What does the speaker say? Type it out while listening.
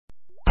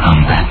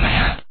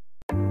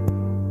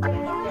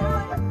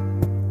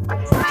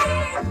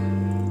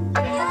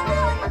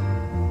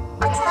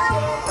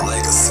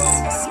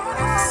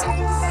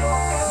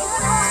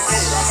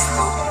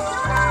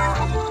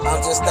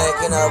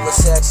thinking of a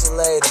sexy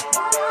lady.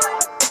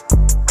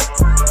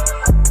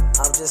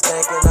 I'm just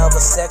thinking of a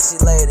sexy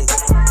lady.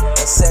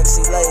 A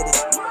sexy lady.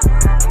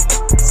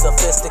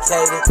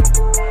 Sophisticated.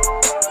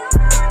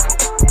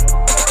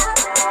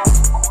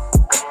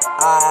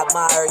 I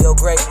admire your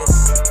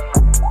greatness.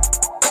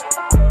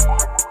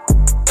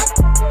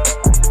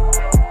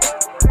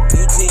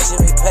 You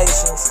teaching me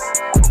patience.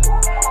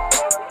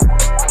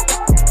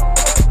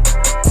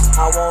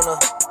 I wanna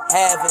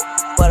have it,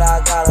 but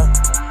I gotta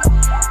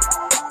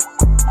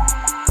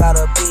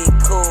be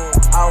cool.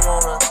 I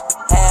wanna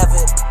have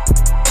it,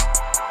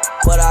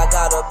 but I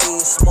gotta be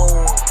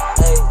smooth.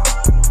 Hey,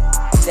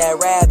 that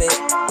rabbit.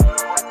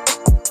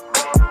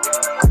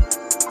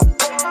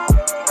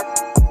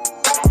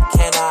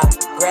 Can I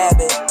grab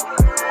it?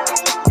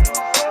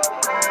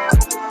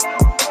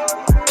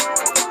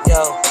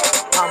 Yo,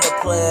 I'm a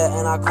player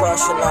and I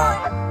crush a lot.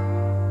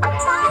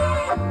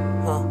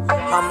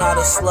 I'm not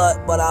a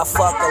slut, but I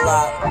fuck a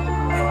lot.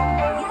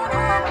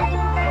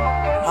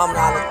 I'm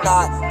not a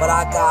thought, but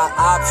I got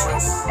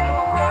options.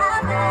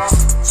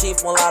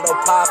 Chief Mulatto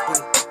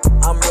Poppy,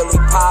 I'm really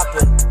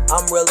poppin'.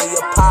 I'm really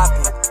a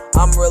poppy.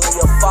 I'm really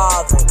a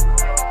father.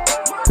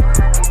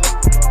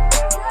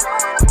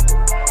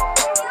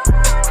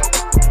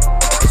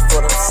 It's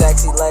for them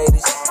sexy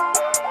ladies.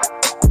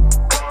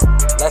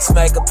 Let's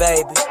make a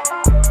baby.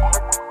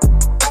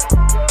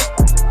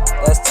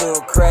 That's too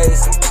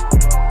crazy.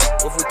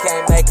 If we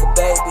can't make a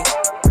baby,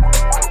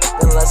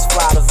 then let's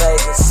fly to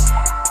Vegas.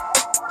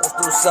 Let's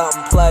do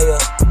something, player.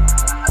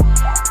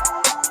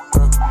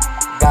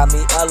 Got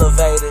me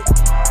elevated.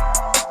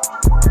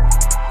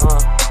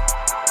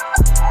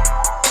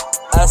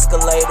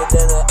 Escalated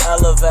in an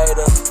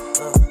elevator.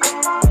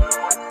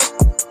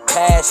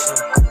 Passion.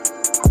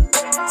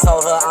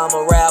 Told her I'm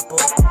a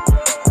rapper.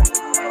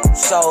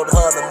 Showed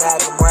her the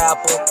Magnum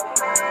rapper.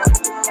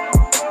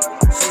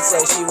 She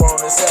say she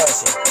want a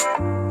session.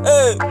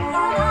 Hey!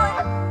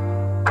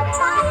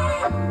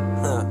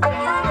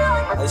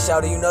 Hey,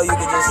 shawty, you know you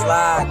can just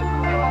slide.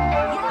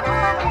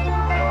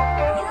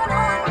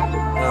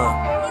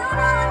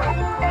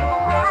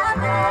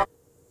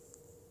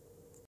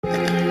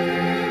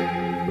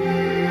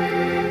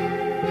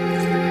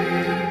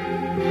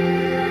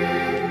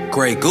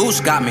 Grey Goose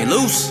got me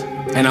loose,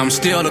 and I'm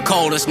still the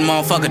coldest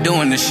motherfucker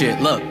doing this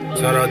shit. Look.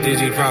 Shout out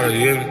DG Prowder, you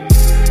hear me?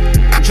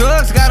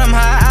 Drugs got them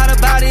high, out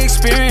of body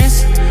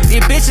experience.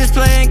 These bitches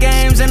playing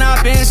games and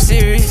I've been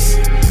serious.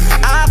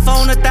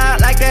 iPhone a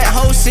thought like that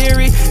whole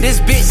series. This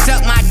bitch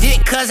suck my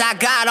dick cause I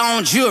got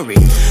on jewelry.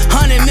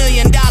 $100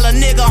 million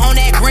nigga on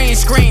that green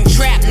screen.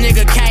 Trap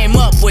nigga came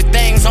up with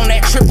things on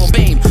that triple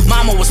beam.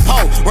 Mama was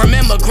po,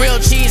 remember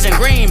grilled cheese and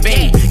green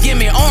bean. Give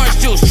me orange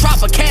juice,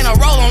 Tropicana,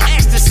 roll on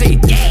ecstasy.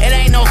 It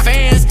ain't no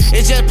fans,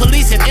 it's just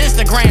police and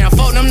Instagram.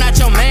 Folk them not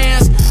your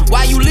mans.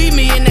 Why you leave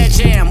me in that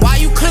jam? Why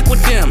you click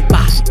with them?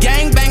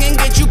 Gang banging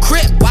get you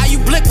crip, why you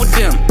blick with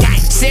them?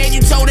 Said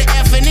you told the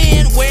effing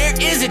in, where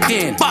is it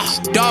then?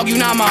 Dog, you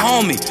not my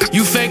homie,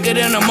 you faker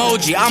than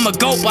emoji. I'm a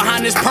goat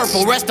behind this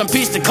purple, rest in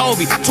peace to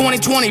Kobe.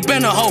 2020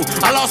 been a hoe,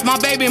 I lost my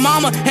baby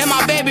mama and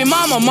my baby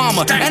mama.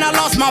 And I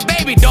lost my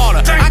baby daughter.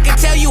 I can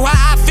tell you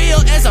how I feel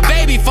as a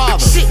baby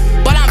father.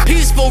 But I'm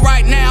peaceful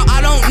right now,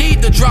 I don't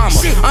need the drama.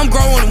 I'm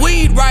growing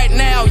weed right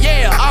now,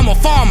 yeah, I'm a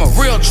farmer.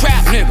 Real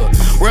trap nigga.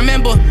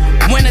 Remember,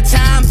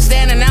 wintertime,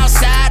 standing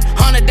outside,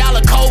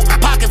 $100 coat,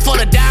 pocket full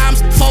of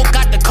dimes, folk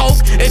got the coke.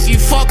 If you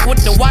fuck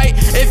with the white,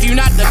 if you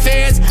not the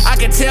feds, I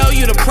can tell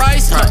you the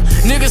price.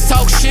 Niggas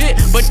talk shit,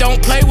 but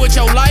don't play with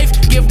your life.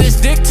 Give this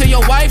dick to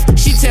your wife,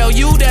 she tell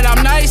you that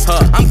I'm nice.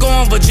 I'm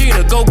going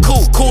Vegeta, go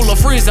cool, cooler,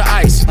 freezer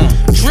ice.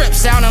 Drip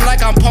sounding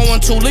like I'm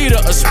pouring 2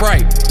 liters of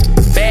Sprite.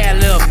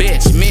 Bad little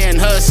bitch, me and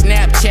her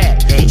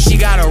Snapchat. She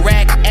got a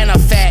rack and a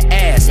fat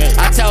ass.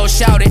 I told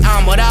Shouty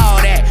I'm with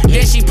all that.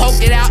 Then she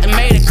poked it out and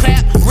made it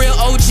clap. Real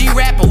OG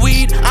rapper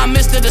weed, I'm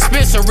Mr.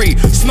 Dispensary.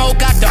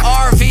 Smoke out the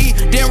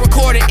RV, then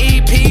record an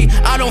EP.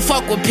 I don't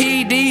fuck with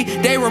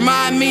PD, they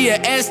remind me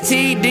of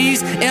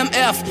STDs.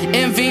 MF,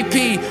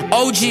 MVP,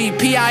 OG,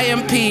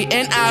 PIMP,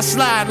 and I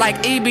slide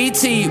like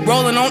EBT.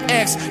 Rolling on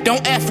X,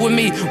 don't F with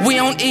me, we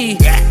on E.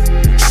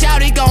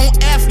 Shouty gon'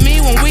 F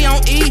me when we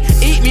on E.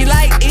 Eat me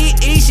like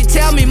EE. She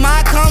tell me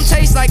my cum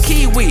tastes like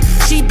kiwi.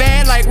 She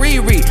bad like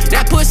Riri.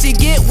 That pussy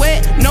get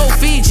wet, no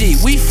Fiji.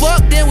 We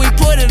fuck, then we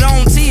put it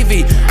on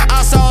TV.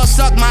 I saw her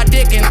suck my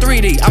dick in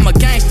 3D. I'm a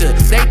gangster,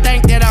 they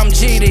think that I'm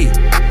GD.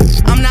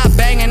 I'm not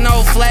banging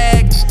no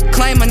flag,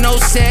 claiming no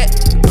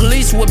set.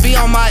 Police would be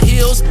on my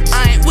heels,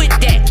 I ain't with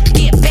that.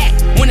 Get back,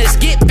 when it's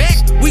get back,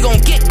 we gon'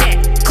 get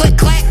that. Click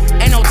clack,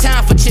 ain't no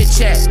time for chit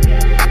chat.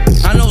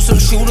 I know some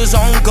shooters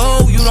on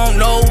go, you don't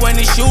know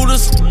any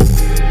shooters.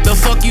 The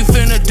fuck you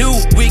finna do,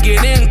 we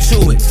get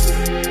into it.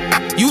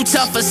 You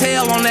tough as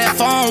hell on that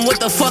phone, what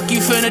the fuck you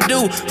finna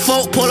do?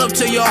 Folk pull up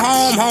to your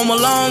home, home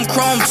alone,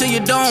 chrome to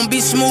your dome.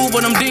 Be smooth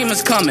when them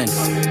demons coming.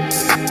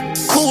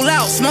 Cool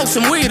out, smoke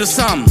some weed or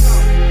something.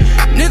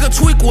 Nigga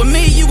tweak with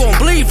me, you gon'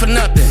 bleed for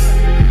nothing.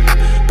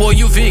 Boy,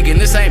 you vegan,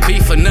 this ain't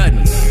beef for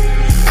nothing.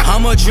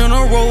 I'm a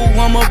general,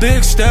 I'm a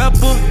big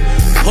stepper.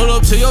 Pull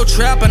up to your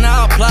trap and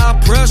I apply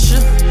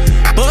pressure.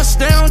 Bust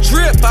down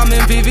drip, I'm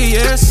in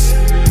VVS.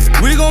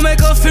 We gon'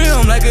 make a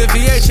film like a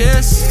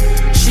VHS.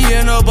 She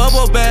in a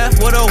bubble bath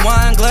with a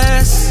wine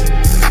glass.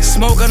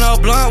 Smoking a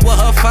blunt with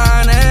her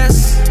fine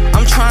ass.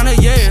 I'm tryna,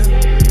 yeah.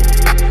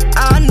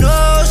 I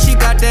know she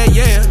got that,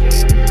 yeah.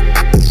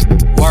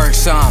 Work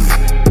some.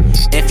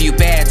 If you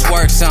bad,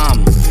 twerk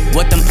some.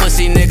 What them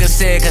pussy niggas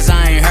said, cause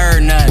I ain't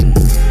heard nothing.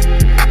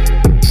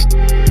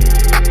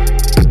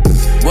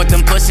 What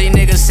them pussy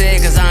niggas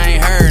said, cause I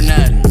ain't heard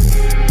nothing.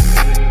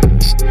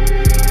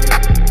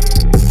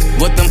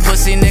 What them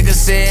pussy niggas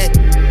said.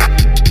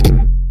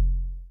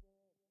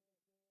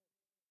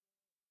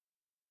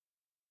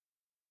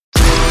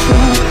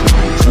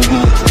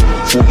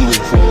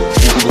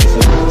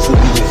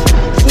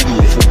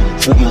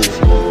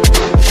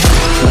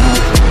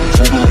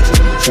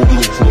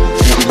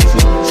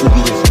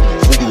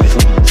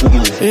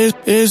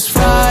 It's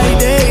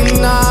Friday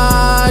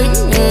night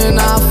and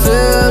I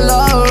feel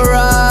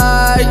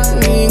alright.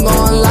 We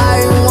gon'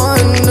 light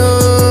one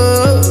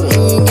up,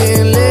 we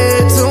get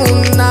lit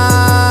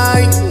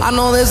tonight. I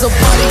know there's a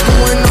party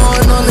going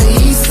on the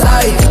east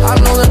side. I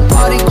know there's a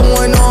party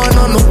going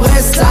on the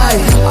west side.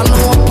 I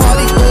know a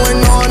party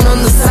going on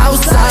the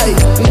south side.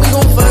 And we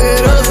gon' fuck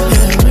it up,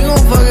 yeah. We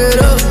gon' fuck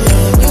it up,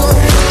 yeah. We gon'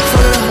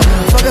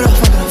 fuck it up,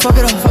 fuck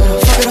it up, fuck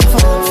it up,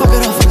 fuck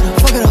it up,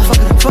 fuck it up, fuck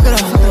it up, fuck it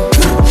up, fuck it up.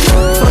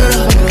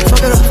 Fuck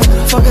it up,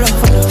 fuck it up,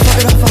 fuck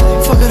it up,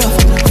 fuck it up,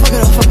 fuck it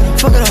up,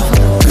 fuck it up.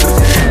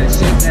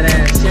 Shake that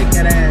ass, shake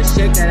that ass,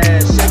 shake that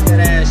ass, shake that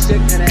ass,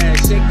 shake that ass,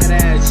 shake that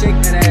ass, shake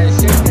that ass,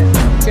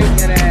 shake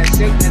that ass,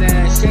 shake that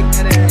ass, shake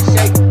that ass,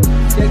 shake that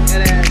ass, shake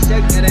that ass,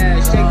 shake that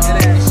ass, shake that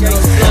ass, shake.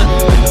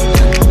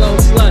 Go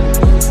slut,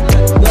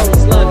 go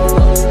slut,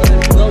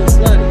 go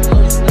slut, go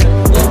slut,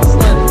 go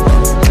slut,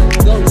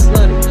 go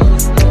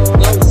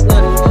slut,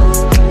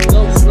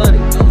 go slut.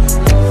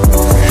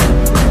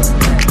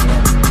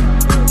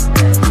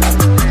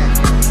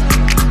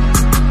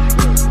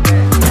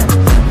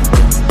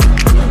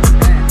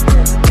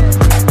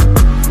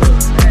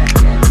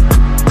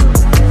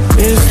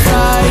 It's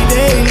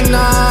Friday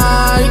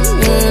night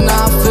and I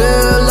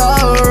feel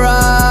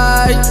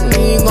alright.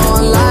 We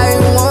gon' light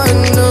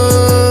one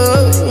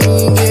up,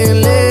 we get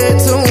lit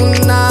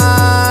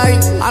tonight.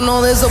 I know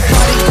there's a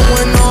party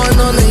going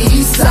on the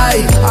east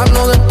side. I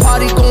know there's a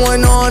party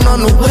going on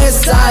the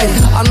west side.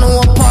 I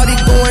know a party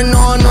going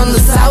on the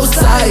south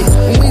side.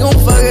 And we gon'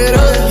 fuck it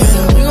up,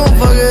 yeah. We gon'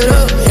 fuck it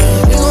up,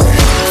 yeah. We gon'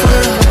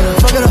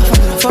 fuck it up,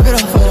 fuck it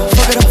up,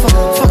 fuck it up,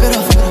 fuck it up, fuck it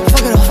up,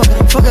 fuck it up, fuck it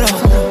up, fuck it up.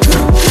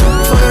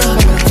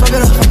 Fuck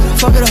it up,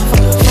 fuck it up, fuck it up,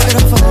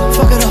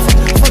 fuck it up,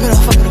 fuck it up,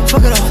 fuck it up,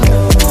 fuck it up.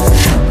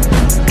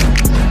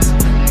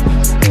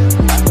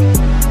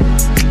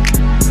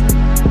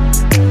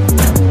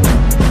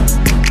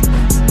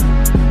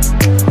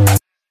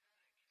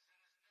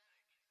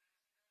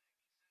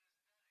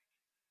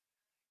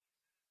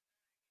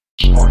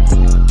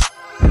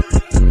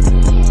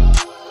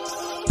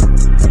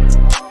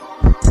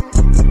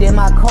 Did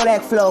my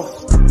Kodak flow,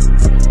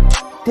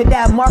 did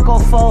that Marco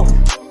flow.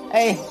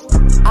 Hey,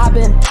 I've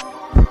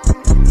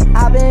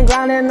been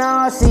grinding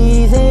all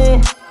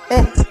season,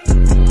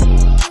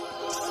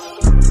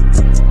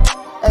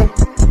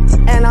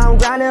 and I'm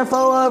grinding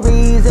for a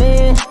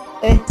reason,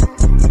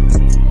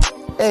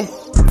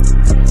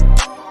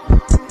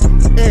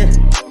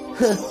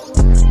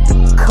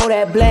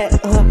 Kodak black,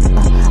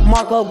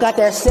 Marco got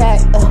that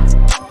sack,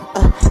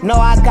 no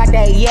I got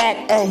that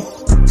yak,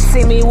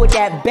 see me with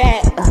that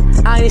bat,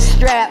 I ain't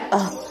strapped,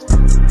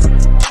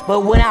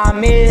 but when I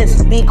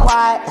miss, be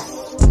quiet,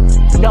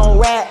 don't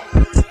rap.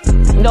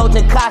 No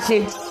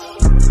Takashi,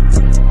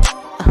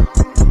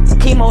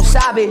 Kimo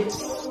Sabi,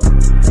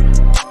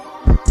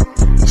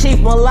 Chief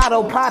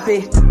Mulatto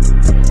Poppy.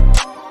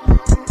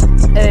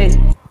 Hey,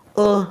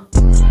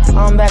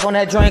 I'm back on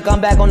that drink,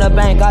 I'm back on the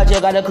bank, I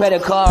just got a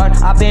credit card.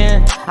 I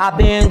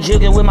been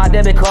jigging with my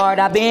debit card.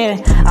 I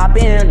been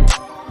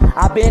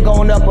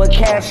going up with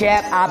Cash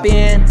App. I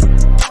been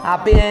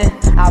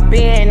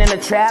in the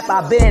trap.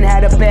 I been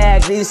had a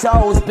bag. These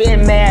hoes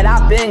been mad.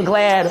 I been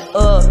glad.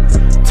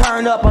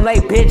 Turn up on they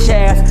bitch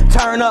ass.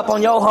 Turn up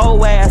on your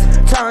hoe ass.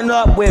 Turn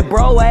up with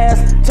bro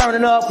ass.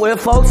 Turning up with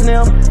folks in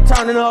them.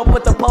 Turning up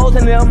with the poles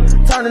in them.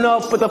 Turning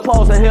up with the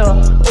poles in here.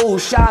 Ooh,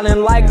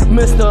 shining like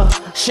Mr.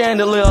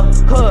 Chandelier.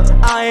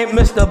 I ain't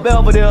Mr.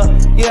 Belvedere.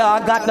 Yeah, I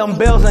got them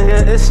bells in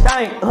here. It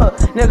stank.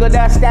 Nigga,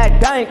 that's that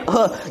dank.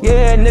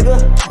 Yeah,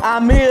 nigga,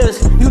 I'm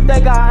is. You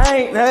think I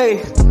ain't?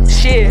 Hey,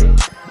 shit.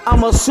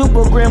 I'm a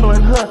super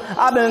gremlin,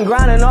 I've been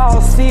grinding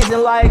all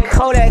season like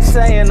Kodak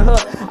saying,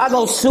 I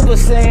go super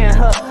saiyan,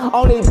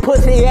 only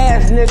pussy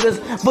ass niggas,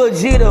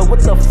 Vegeta, what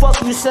the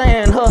fuck you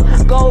saying,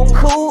 Go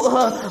cool,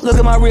 look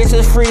at my wrist,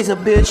 it's Freezer,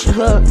 bitch,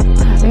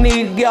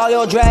 Need to get all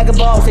your Dragon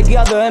Balls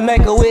together and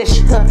make a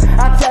wish,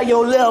 I tell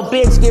your little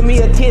bitch, give me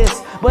a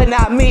kiss, but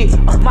not me,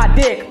 my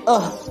dick,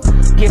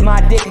 give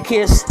my dick a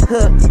kiss,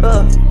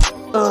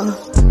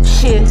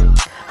 shit.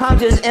 I'm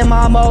just in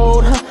my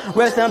mode.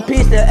 Rest in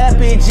peace to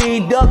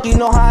FPG Duck, you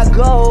know how I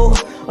go.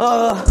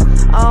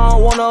 I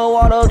don't want no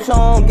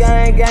auto-tune,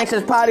 gang,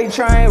 gangsters potty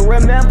train.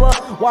 Remember,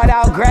 white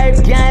out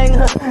grape gang.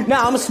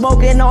 Now I'm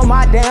smoking on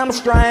my damn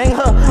string,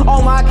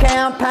 on my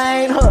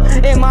campaign,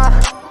 in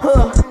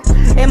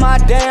my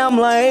damn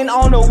lane,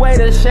 on the way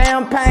to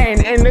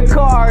Champagne. In the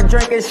car,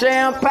 drinking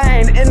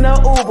champagne. In the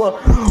Uber,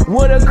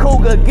 with a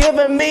cougar,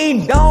 giving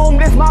me dome.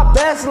 This my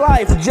best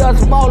life.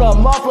 Just bought a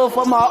muffler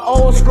for my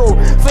old school.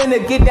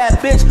 Finna get that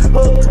bitch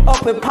hooked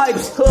up in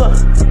pipes,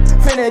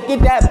 Finna get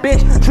that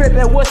bitch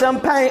dripping with some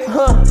paint,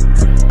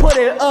 Put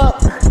it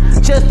up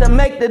just to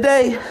make the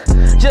day,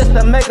 just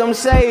to make them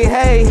say,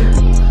 hey,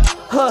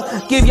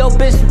 give your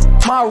bitch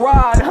my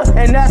rod,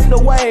 and that's the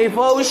wave.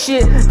 Oh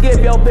shit, give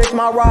your bitch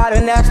my rod,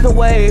 and that's the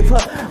wave.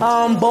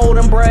 I'm bold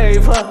and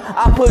brave.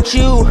 I put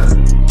you,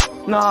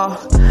 nah,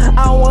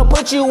 I don't wanna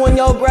put you in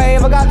your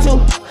grave. I got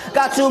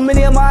too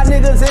many of my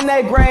niggas in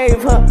their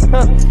grave.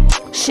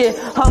 Shit,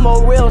 I'm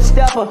a real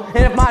stepper,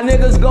 and if my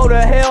niggas go to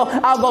hell,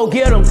 I'll go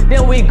get them.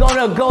 Then we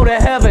gonna go to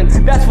heaven,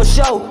 that's for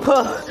sure.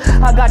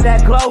 I got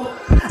that glow.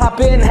 I've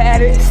been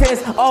had it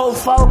since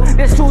 04.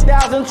 This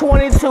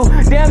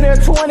 2022, damn near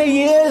 20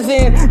 years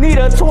in. Need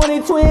a 20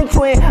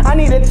 twin. I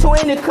need a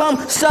twin to come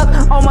suck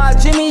on my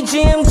Jimmy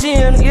Jim,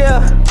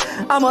 yeah.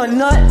 I'm a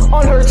nut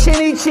on her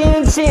chinny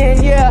chin,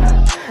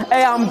 yeah.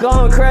 Hey, I'm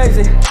going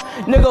crazy.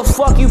 Nigga,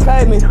 fuck you,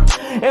 pay me.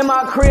 In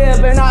my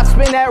crib, and I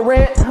spend that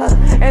rent,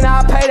 and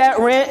I pay that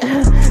rent,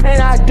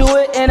 and I do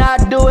it,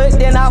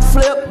 then I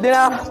flip, then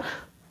I...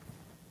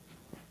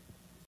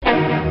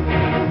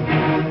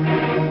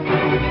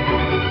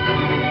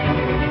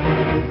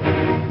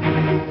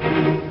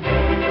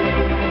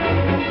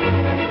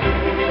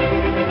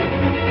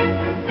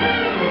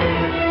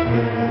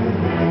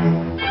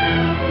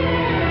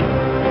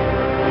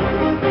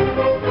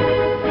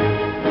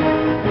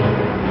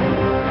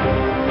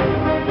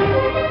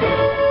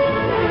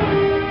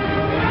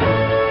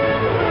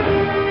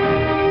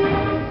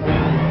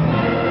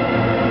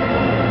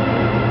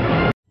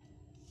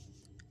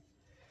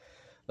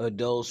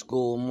 Adult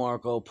School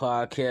Marco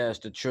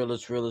podcast, the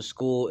trillest, realest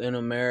school in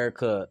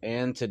America.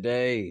 And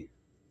today,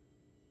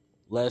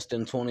 less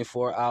than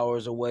 24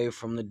 hours away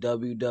from the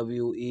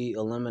WWE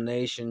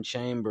Elimination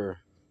Chamber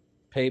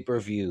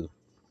pay-per-view,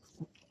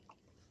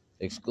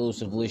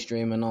 exclusively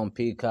streaming on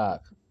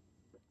Peacock.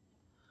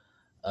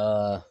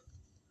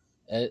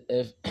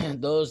 If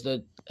those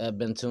that have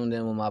been tuned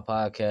in with my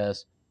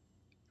podcast,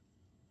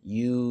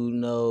 you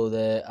know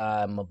that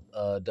I'm a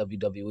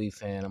WWE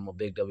fan. I'm a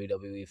big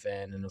WWE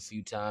fan, and a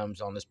few times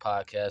on this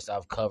podcast,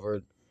 I've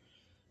covered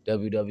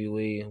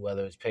WWE,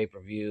 whether it's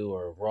pay-per-view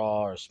or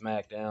Raw or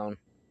SmackDown.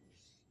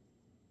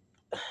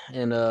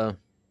 And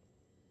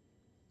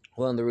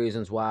one of the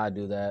reasons why I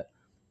do that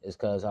is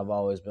because I've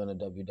always been a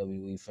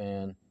WWE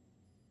fan,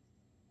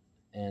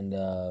 and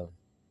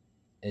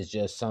it's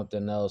just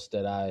something else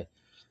that I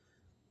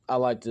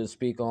like to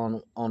speak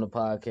on the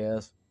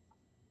podcast.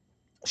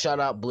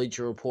 Shout out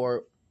Bleacher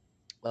Report.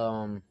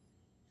 I'm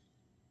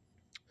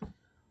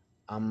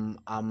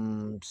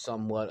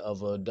somewhat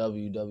of a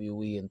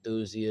WWE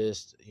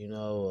enthusiast,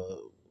 a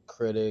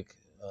critic,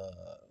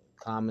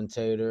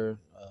 commentator,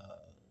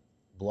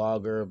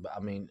 blogger. I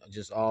mean,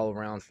 just all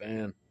around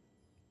fan.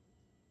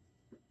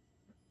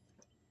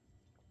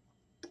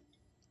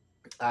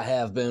 I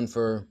have been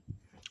for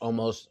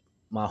almost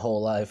my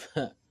whole life.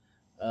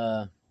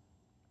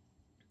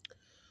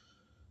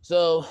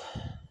 So,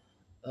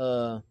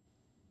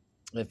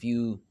 if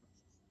you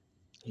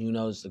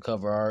notice the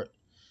cover art,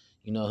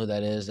 you know who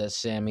that is. That's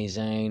Sami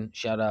Zayn.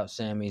 Shout out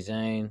Sami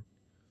Zayn.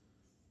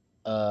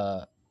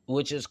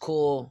 Which is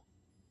cool.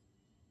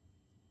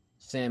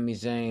 Sami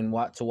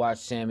Zayn, to watch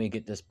Sami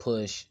get this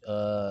push,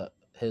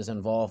 his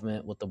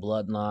involvement with the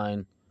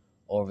Bloodline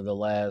over the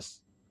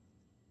last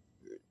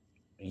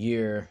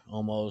year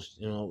almost,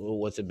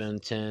 what's it been,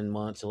 10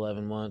 months,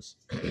 11 months?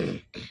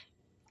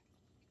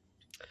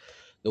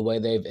 The way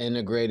they've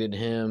integrated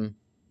him,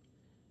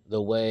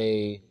 the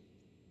way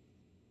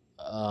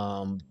the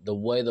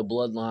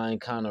Bloodline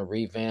kind of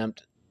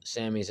revamped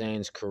Sami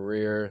Zayn's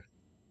career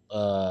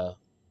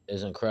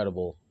is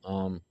incredible.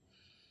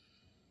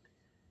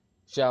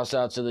 Shouts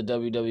out to the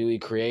WWE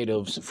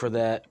creatives for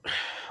that.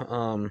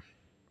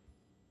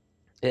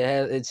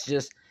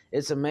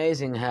 It's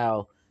amazing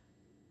how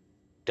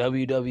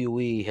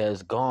WWE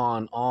has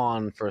gone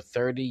on for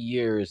 30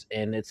 years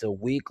and it's a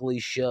weekly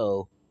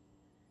show.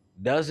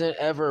 Doesn't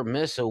ever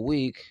miss a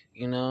week,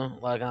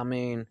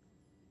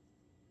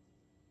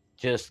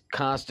 just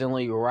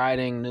constantly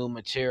writing new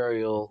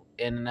material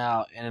in and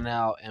out.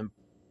 And,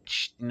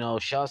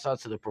 shouts out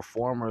to the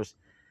performers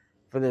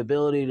for the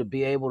ability to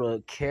be able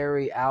to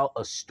carry out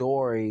a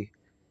story,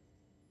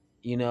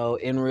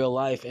 in real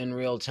life, in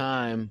real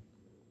time,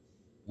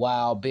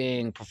 while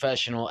being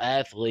professional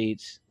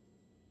athletes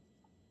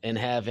and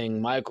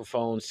having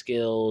microphone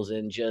skills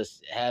and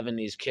just having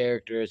these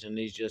characters and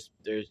these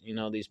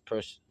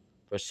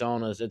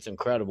personas. It's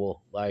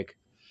incredible.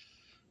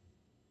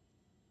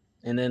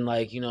 And then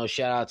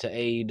shout out to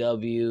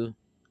AEW,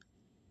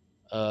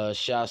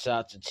 shouts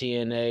out to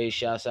TNA,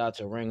 shouts out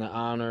to Ring of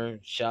Honor,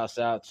 shouts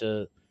out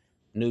to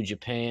New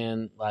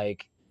Japan,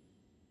 like,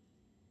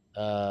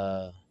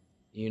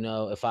 you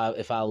know, if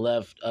I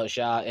left,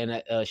 shout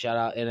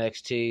out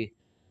NXT,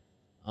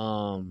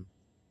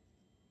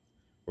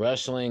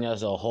 wrestling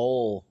as a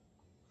whole,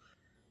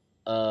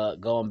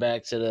 going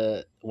back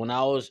to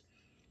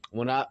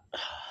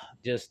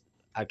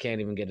I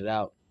can't even get it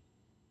out.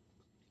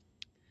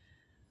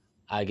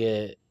 I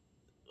get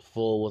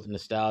full with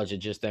nostalgia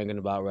just thinking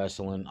about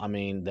wrestling. I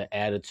mean, the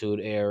Attitude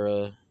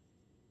Era,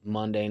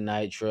 Monday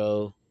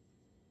Nitro,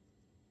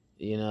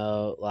 you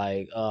know,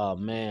 like, oh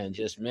man,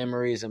 just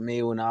memories of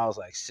me when I was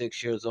like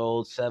 6 years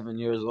old, 7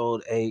 years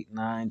old, 8,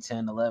 9,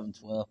 10, 11,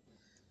 12.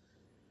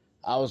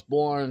 I was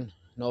born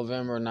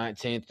November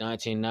 19th,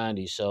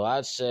 1990. So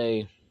I'd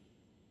say,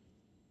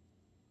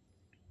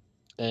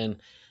 and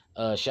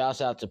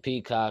shouts out to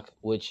Peacock,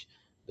 which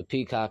the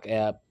Peacock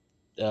app,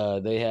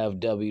 they have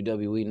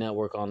WWE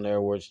Network on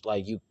there, where it's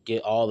like you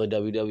get all the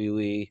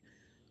WWE,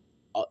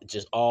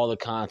 just all the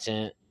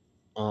content,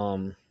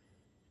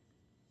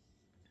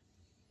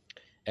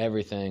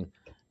 everything.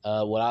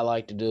 What I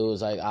like to do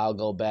is, like, I'll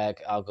go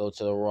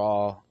to the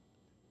Raw,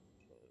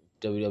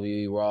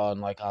 WWE Raw, and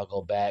like I'll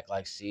go back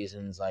like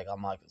seasons. Like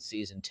I'm like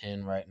season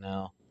 10 right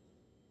now,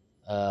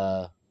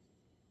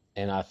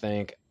 and I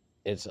think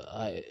it's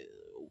the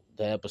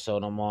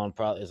episode I'm on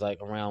probably is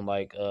like around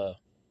like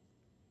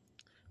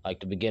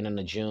the beginning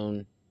of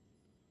June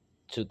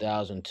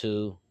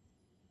 2002,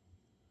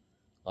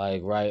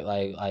 like right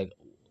like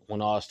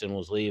when Austin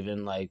was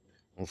leaving, like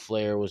when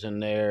Flair was in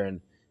there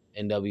and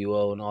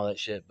NWO and all that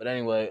shit. But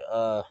anyway,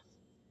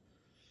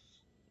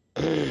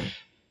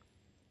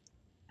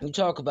 you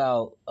talk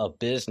about a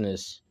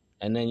business,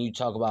 and then you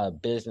talk about a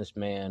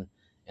businessman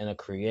and a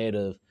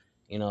creative.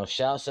 You know,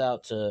 shouts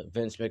out to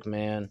Vince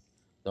McMahon,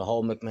 the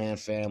whole McMahon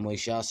family.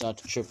 Shouts out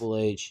to Triple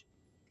H.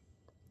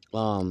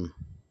 The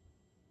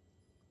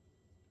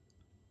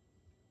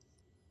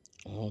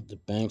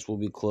banks will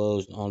be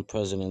closed on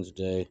President's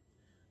Day.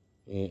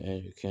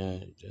 And you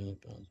can't.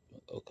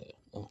 Okay.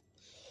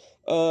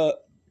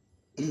 What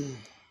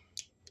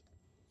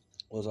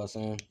was I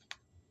saying?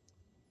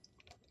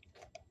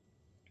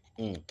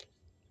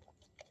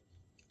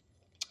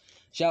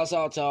 Shouts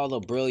out to all the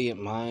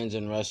brilliant minds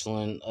in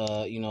wrestling.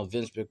 You know,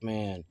 Vince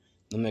McMahon,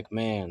 the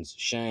McMahons,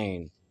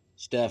 Shane,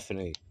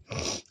 Stephanie,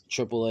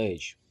 Triple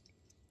H,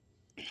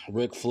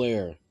 Ric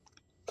Flair,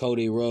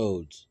 Cody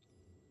Rhodes.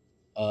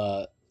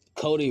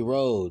 Cody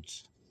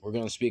Rhodes. We're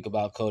gonna speak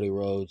about Cody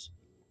Rhodes.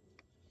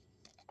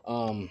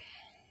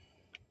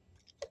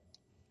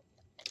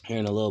 Here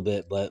in a little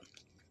bit, but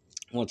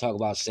I want to talk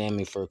about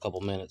Sammy for a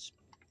couple minutes.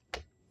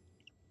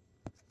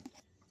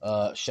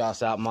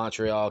 Shouts out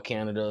Montreal,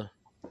 Canada.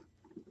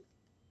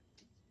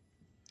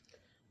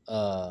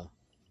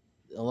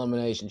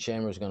 Elimination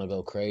Chamber is gonna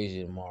go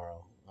crazy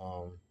tomorrow.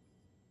 A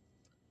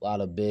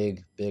lot of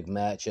big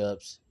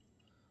matchups.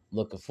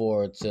 Looking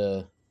forward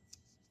to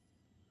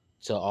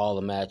all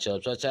the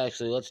matchups.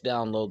 Let's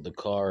download the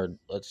card.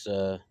 Let's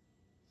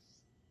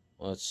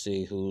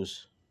see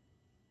who's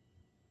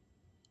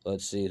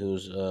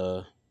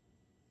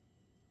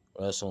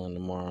wrestling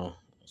tomorrow.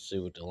 Let's see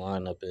what the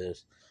lineup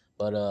is.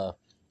 But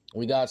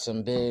we got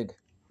some big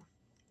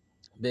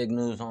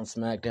news on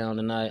SmackDown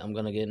tonight. I'm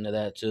gonna get into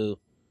that too.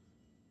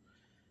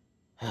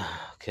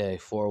 Okay,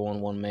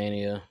 411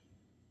 Mania,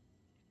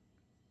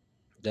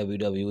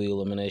 WWE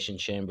Elimination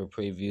Chamber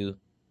preview.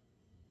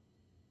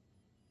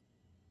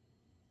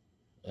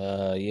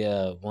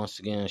 Yeah, once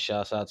again,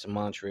 shouts out to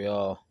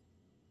Montreal.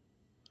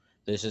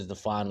 This is the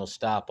final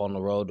stop on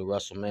the road to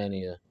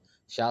WrestleMania.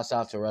 Shouts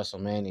out to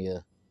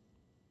WrestleMania.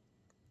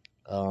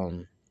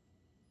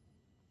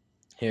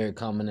 Here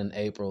coming in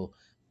April,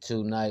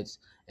 2 nights.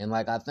 And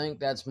like, I think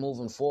that's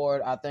moving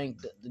forward. I think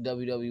the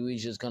WWE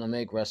is just going to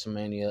make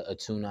WrestleMania a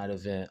 2-night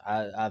event.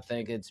 I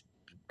think it's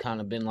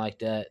kind of been like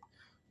that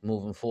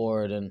moving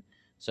forward. And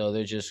so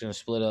they're just going to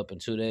split up in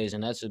 2 days.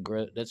 And that's a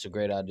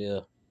great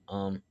idea.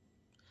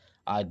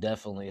 I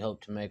definitely hope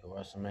to make a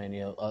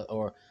WrestleMania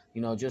or,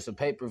 you know, just a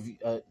pay-per-view,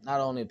 not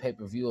only a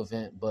pay-per-view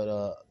event, but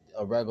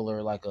a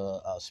regular, like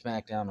a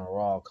SmackDown or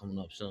Raw coming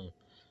up soon.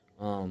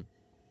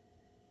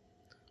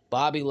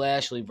 Bobby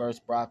Lashley versus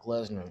Brock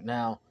Lesnar.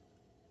 Now,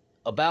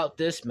 about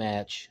this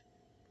match,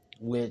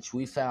 which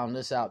we found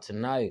this out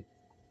tonight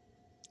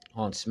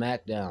on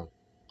SmackDown,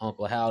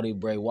 Uncle Howdy,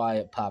 Bray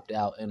Wyatt popped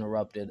out,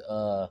 interrupted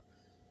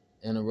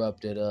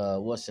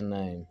what's the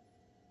name?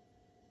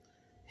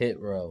 Hit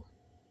Row.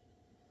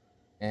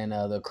 And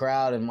the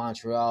crowd in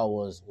Montreal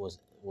was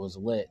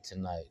lit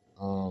tonight.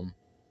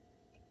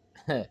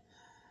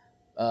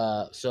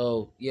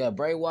 So yeah,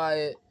 Bray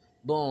Wyatt,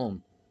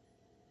 boom,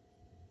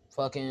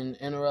 fucking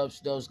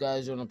interrupts those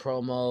guys during the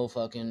promo,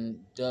 fucking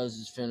does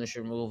his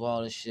finisher move,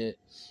 all this shit.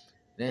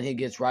 Then he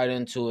gets right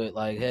into it,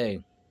 like,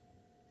 hey,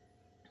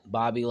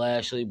 Bobby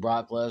Lashley,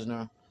 Brock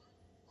Lesnar,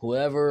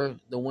 whoever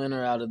the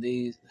winner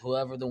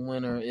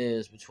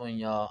is between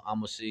y'all,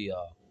 I'ma see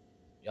y'all.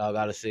 Y'all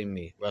gotta see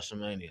me,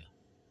 WrestleMania.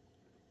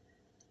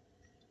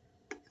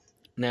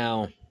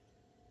 Now,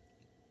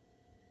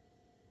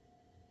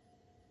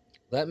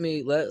 Let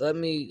me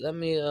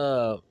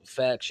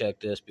fact check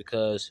this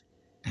because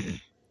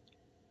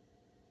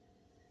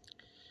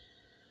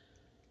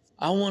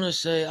I want to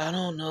say I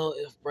don't know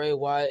if Bray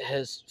Wyatt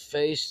has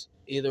faced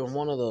either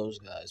one of those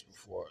guys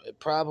before. It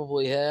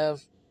probably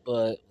have,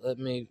 but let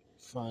me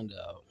find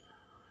out.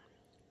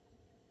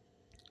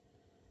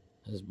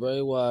 Has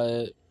Bray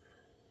Wyatt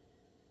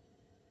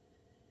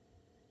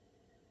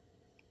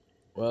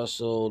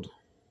wrestled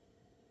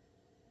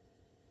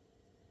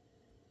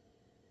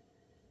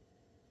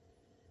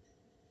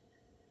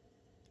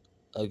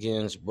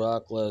against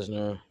Brock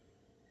Lesnar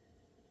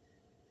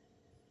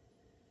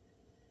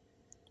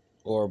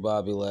or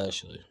Bobby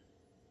Lashley?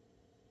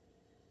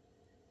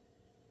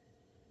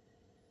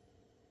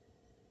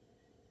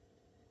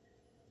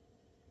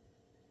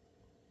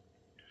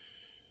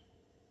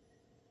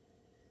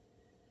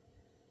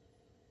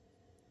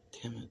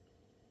 Damn it.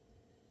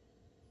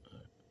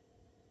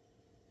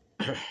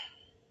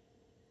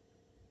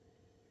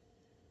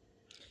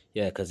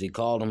 Yeah, because he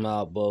called them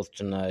out both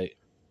tonight.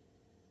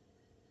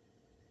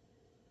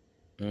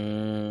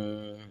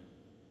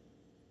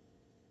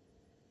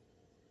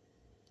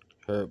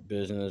 Hurt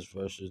Business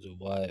versus the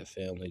Wyatt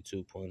Family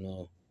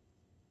 2.0.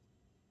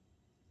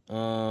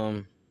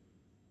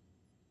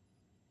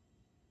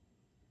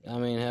 I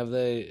mean, have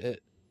they...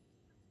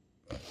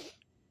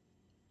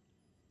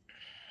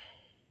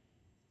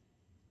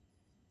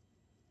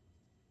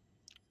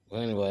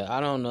 Well, anyway, I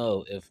don't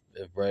know if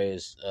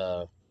Bray's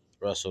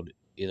wrestled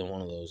either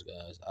one of those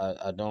guys.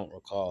 I don't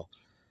recall.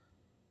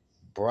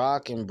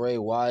 Brock and Bray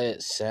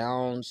Wyatt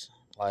sounds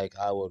like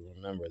I would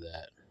remember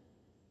that.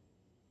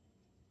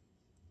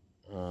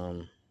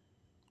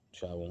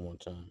 Try one more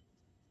time.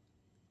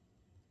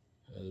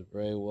 Has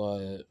Bray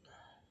Wyatt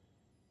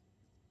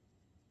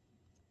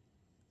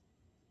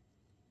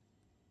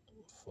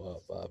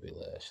fought Bobby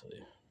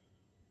Lashley?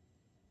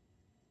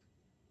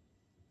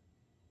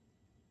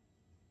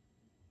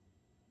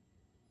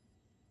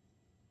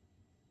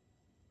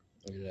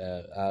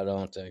 Yeah, I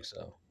don't think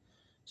so.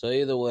 So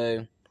either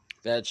way,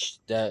 that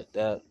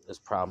is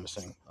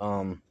promising.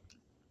 And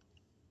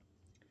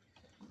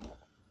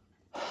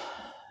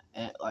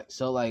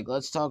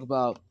let's talk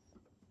about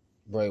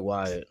Bray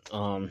Wyatt.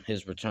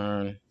 His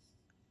return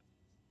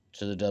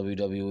to the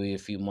WWE a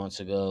few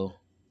months ago.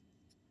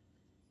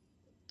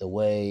 The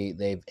way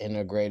they've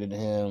integrated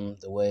him,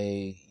 the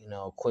way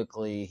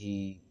quickly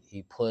he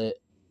put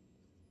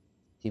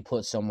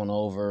someone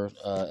over,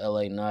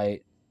 LA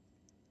Knight.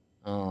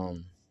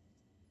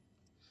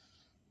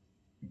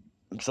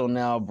 So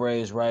now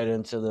Bray's right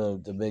into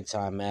the big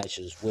time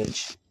matches,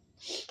 which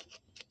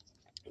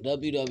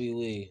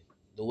WWE,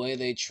 the way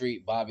they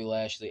treat Bobby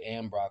Lashley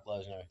and Brock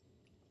Lesnar,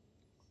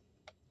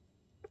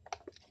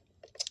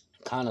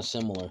 kind of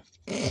similar.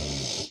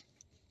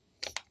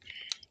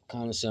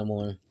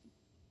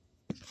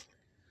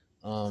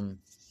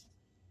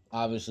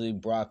 Obviously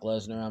Brock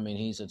Lesnar, I mean,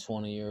 he's a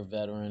 20-year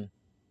veteran.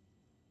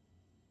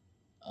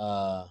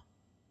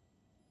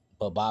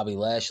 But Bobby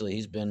Lashley,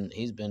 he's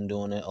been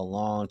doing it a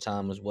long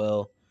time as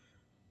well.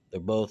 They're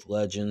both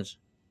legends.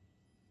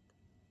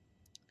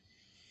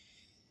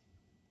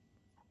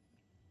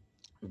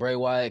 Bray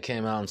Wyatt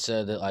came out and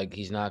said that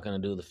he's not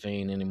going to do the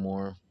Fiend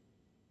anymore.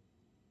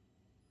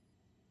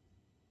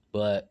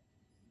 But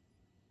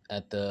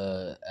at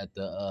the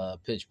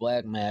Pitch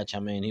Black match, I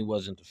mean, he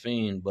wasn't the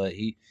Fiend, but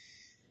he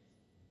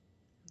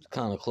was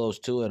kind of close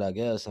to it, I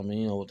guess. I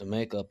mean, with the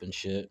makeup and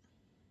shit.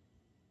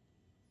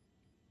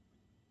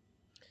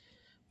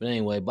 But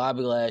anyway,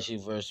 Bobby Lashley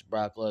versus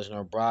Brock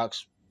Lesnar.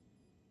 Brock's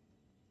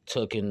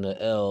took in the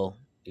L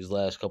these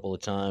last couple of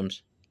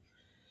times.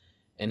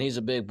 And he's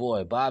a big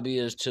boy. Bobby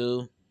is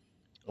too.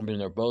 I mean,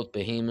 they're both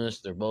behemoths.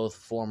 They're both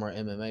former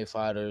MMA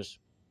fighters.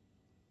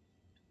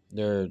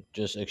 They're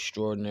just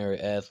extraordinary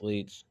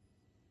athletes.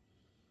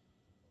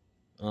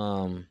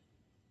 The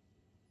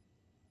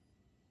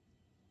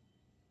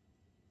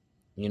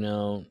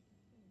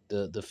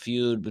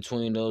feud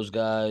between those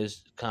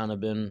guys kind of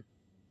been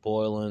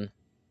boiling.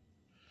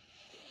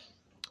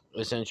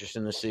 It's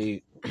interesting to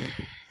see,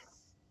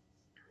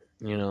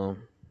 the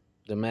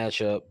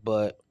matchup,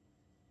 but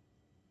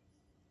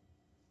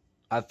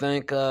I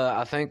think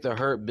the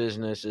Hurt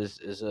Business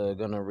is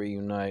gonna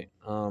reunite.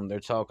 They're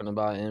talking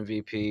about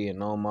MVP and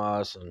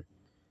Omos and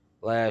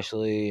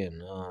Lashley,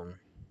 and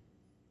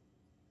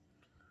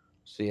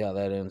see how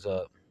that ends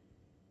up.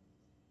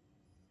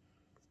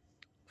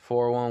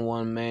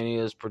 411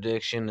 Mania's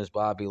prediction is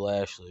Bobby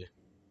Lashley.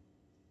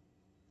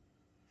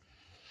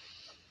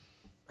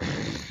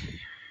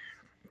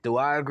 Do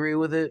I agree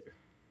with it?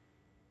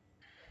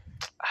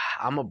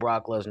 I'm a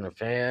Brock Lesnar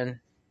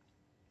fan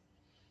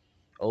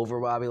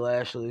over Bobby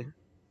Lashley.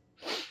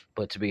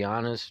 But to be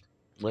honest,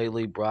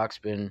 lately Brock's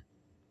been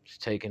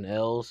just taking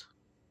L's.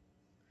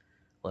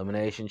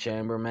 Elimination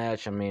Chamber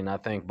match. I mean, I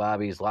think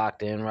Bobby's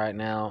locked in right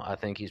now. I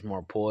think he's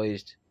more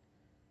poised.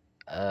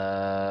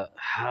 I'm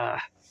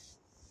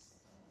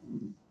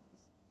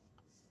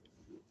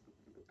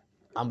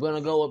going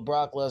to go with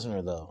Brock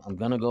Lesnar, though. I'm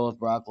going to go with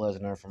Brock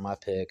Lesnar for my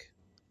pick.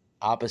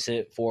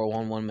 Opposite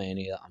 411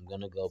 Mania, I'm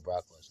going to go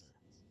Brock Lesnar.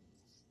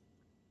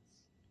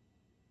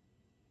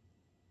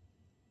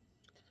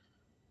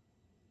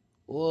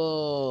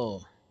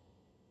 Whoa.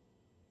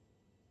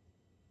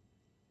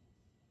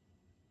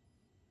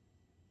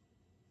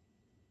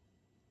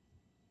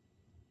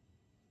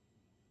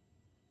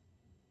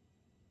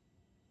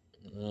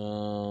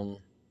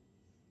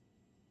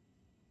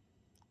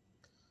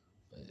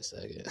 Wait a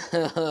second.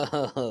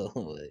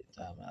 Wait,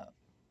 time out.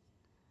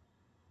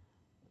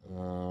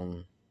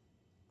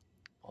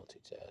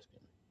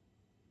 Multitasking.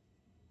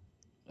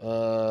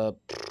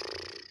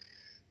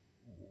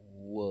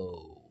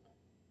 Whoa.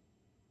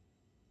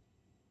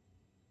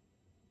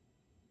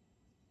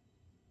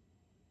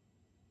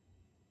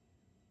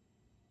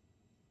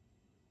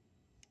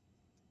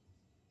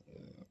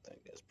 I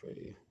think that's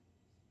pretty.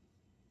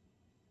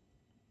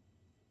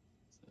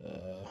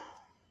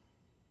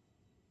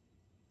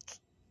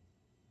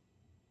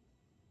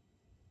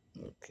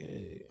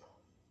 Okay.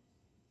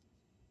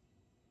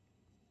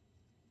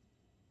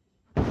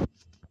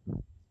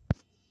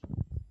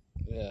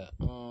 Yeah.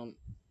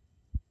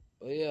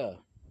 But yeah,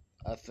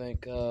 I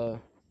think we're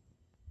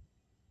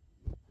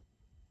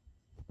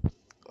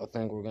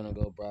gonna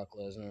go Brock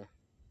Lesnar.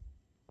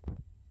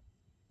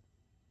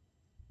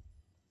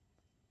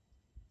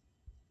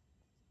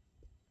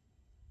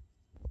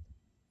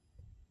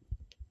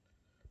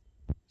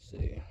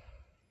 See.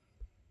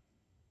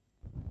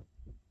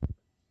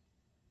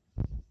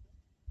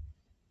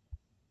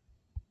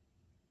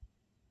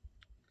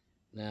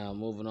 Now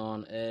moving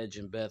on, Edge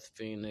and Beth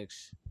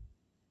Phoenix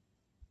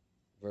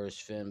versus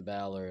Finn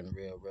Balor and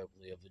Rhea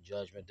Ripley of the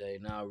Judgment Day.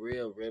 Now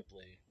Rhea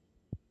Ripley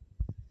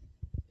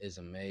is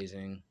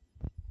amazing.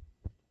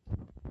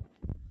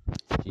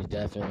 She's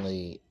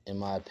definitely, in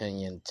my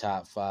opinion,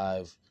 top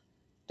 5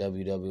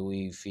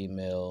 WWE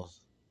female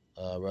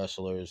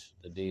wrestlers,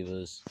 the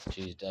Divas.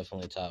 She's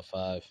definitely top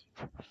 5.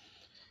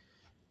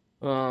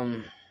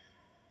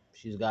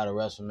 She's got a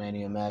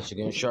WrestleMania match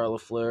against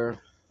Charlotte Flair.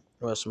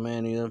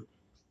 WrestleMania.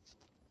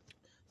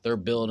 They're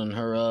building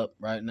her up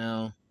right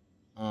now.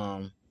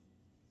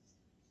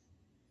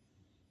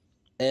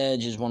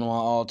 Edge is one of my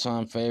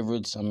all-time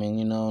favorites. I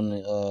mean,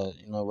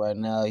 right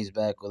now he's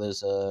back with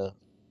his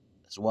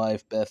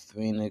wife Beth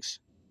Phoenix.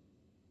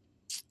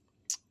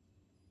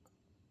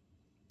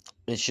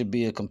 It should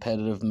be a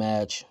competitive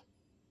match.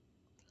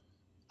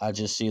 I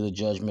just see the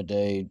Judgment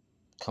Day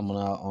coming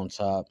out on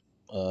top.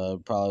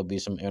 Probably be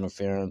some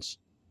interference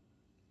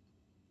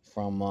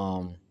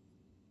from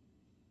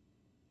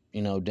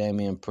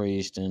Damian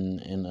Priest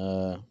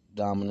and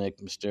Dominic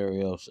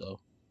Mysterio. So,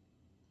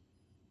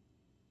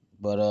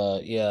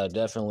 but yeah,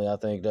 definitely, I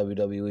think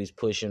WWE's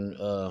pushing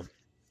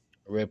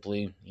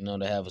Ripley,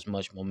 to have as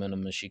much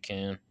momentum as she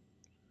can.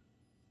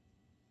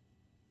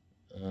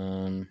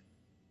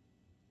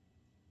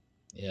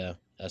 Yeah,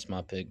 that's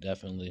my pick,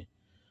 definitely.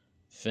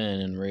 Finn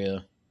and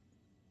Rhea.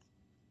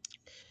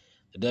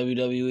 The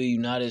WWE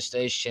United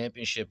States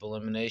Championship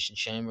Elimination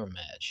Chamber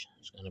match.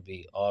 It's going to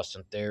be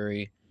Austin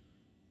Theory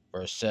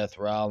versus Seth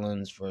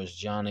Rollins versus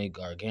Johnny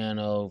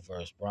Gargano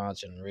versus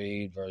Bronson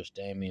Reed versus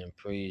Damian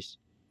Priest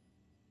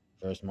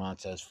versus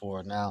Montez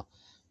Ford. Now,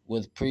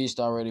 with Priest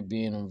already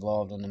being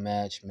involved in the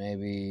match,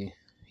 maybe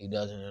he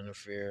doesn't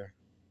interfere.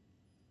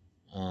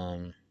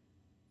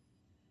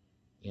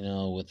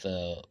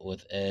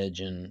 With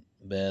Edge and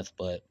Beth,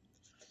 but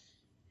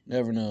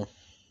never know.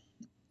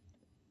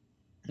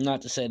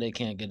 Not to say they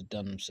can't get it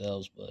done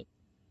themselves, but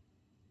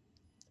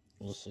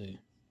we'll see.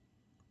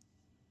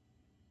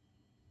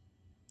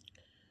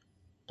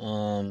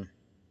 I'm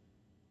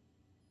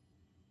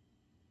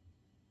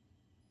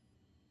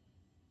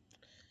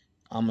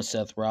a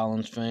Seth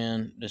Rollins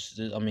fan.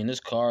 This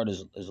card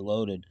is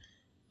loaded.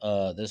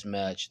 This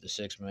match, the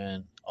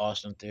 6-man,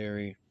 Austin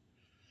Theory,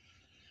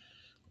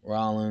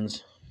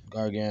 Rollins,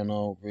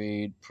 Gargano,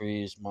 Reed,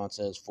 Priest,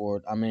 Montez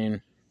Ford. I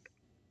mean,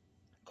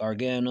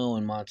 Gargano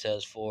and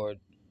Montez Ford,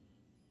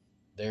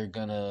 they're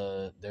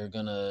gonna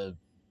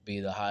be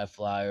the high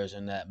flyers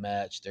in that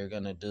match. They're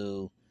gonna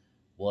do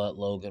what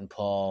Logan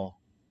Paul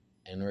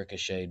and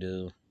Ricochet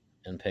do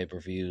in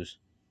pay-per-views,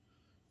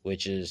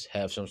 which is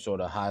have some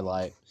sort of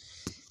highlight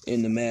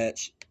in the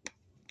match.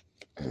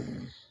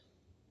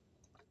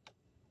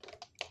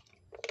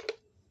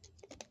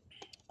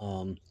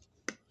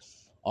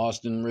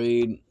 Austin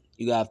Reed,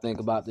 you gotta think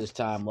about this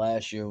time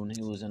last year when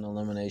he was in the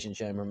Elimination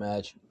Chamber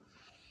match.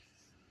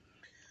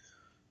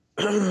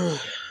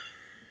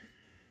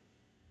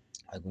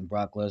 Like when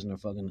Brock Lesnar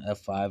fucking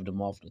F5'd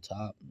him off the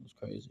top. It was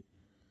crazy.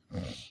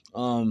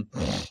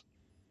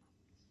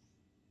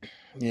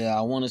 Yeah,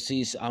 I want to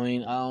see. I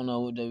mean, I don't know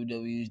what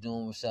WWE is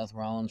doing with Seth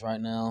Rollins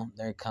right now.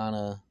 They're kind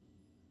of.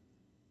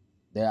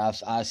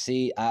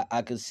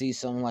 I could see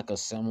something like a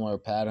similar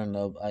pattern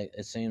of.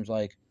 It seems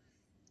like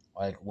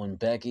when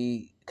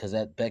Becky, because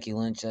that Becky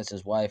Lynch, that's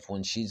his wife.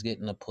 When she's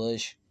getting a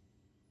push,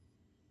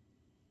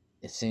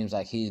 it seems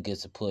like he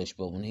gets a push,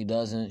 but when he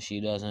doesn't, she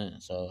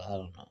doesn't. So I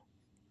don't know.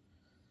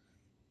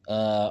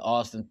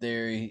 Austin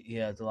Theory, he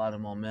has a lot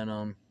of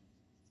momentum,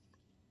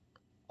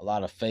 a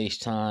lot of face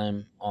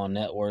time on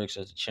networks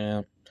as a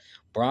champ.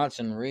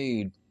 Bronson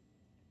Reed,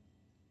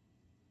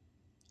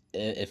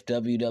 if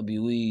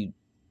WWE,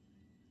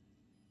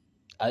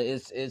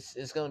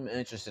 It's gonna be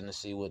interesting to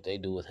see what they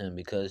do with him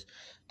because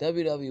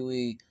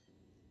WWE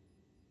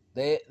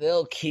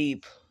they'll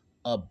keep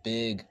a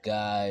big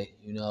guy,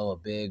 a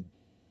big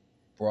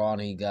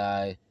brawny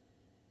guy,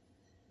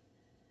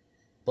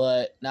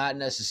 but not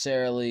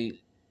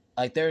necessarily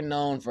like they're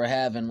known for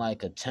having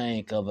like a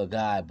tank of a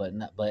guy, but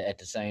at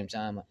the same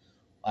time,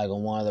 like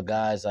on one of the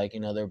guys, like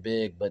they're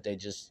big, but they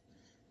just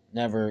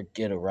never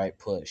get a right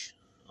push,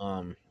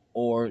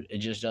 or it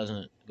just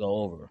doesn't go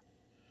over.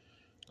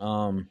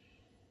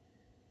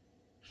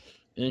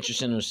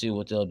 Interesting to see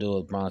what they'll do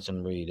with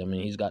Bronson Reed. I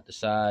mean, he's got the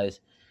size.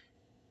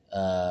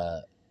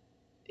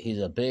 He's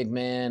a big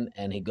man,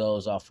 and he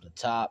goes off of the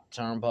top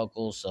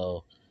turnbuckle.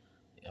 So,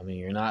 I mean,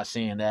 you're not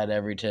seeing that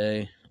every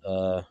day.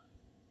 So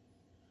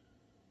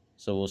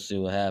we'll see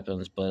what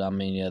happens. But, I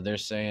mean, yeah, they're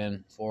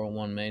saying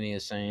 401 Mania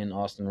is saying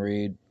Austin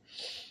Reed.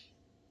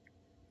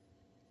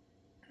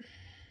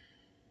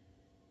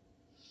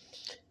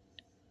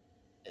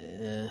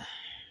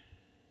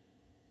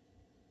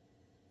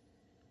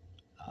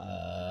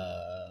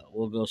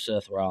 We'll go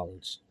Seth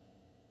Rollins.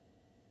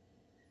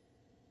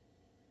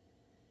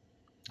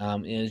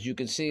 As you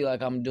can see,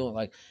 like I'm doing,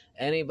 like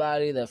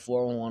anybody that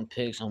 401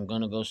 picks, I'm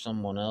gonna go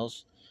someone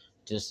else,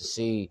 just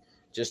to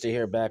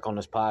hear back on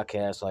this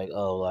podcast. Like,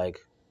 oh, like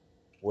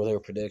were their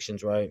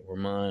predictions right? Were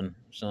mine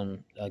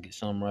I get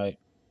some right?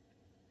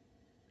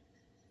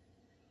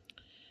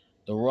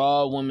 The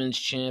Raw Women's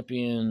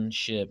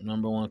Championship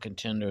 #1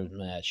 contender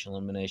match,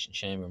 Elimination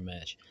Chamber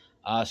match.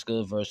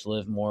 Asuka versus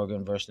Liv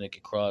Morgan versus Nikki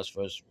Cross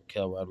versus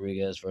Raquel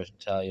Rodriguez versus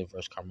Natalya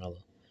versus Carmella.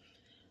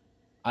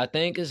 I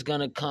think it's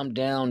going to come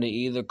down to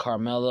either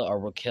Carmella or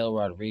Raquel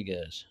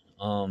Rodriguez.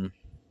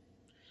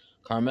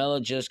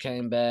 Carmella just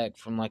came back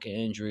from like an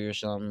injury or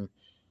something.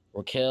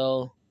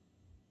 Raquel,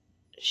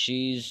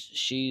 she's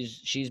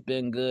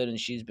been good, and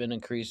she's been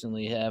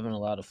increasingly having a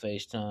lot of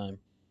face time.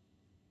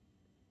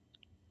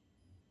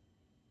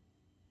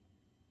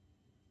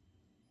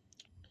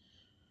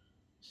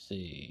 Let's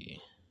see.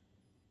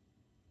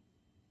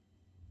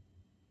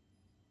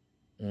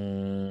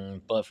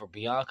 But for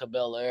Bianca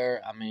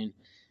Belair, I mean,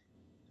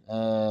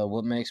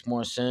 what makes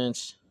more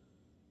sense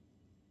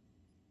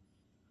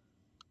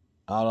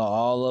out of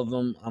all of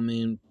them? I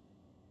mean,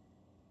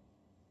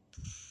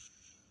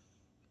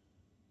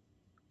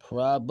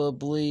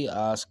 probably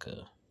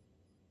Asuka.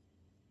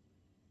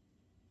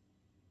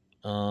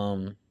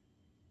 On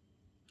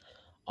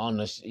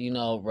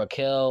the,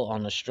 Raquel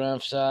on the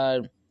strength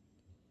side,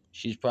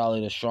 she's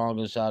probably the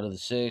strongest out of the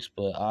 6,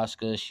 but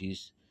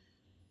Asuka's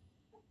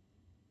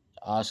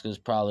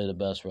probably the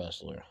best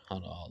wrestler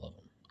out of all of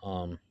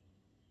them.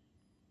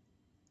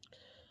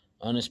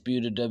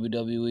 Undisputed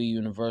WWE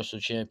Universal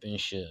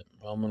Championship.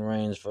 Roman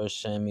Reigns versus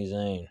Sami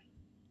Zayn.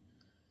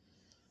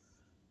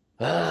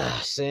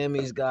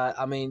 Sammy's got,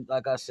 I mean,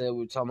 like I said, we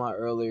were talking about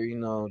earlier,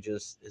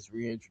 just his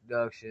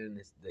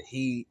reintroduction, the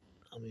heat,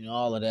 I mean,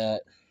 all of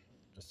that.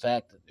 The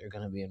fact that they're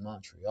going to be in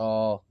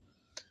Montreal.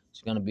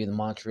 It's going to be the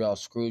Montreal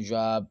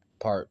Screwjob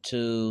Part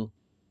 2.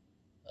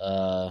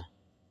 The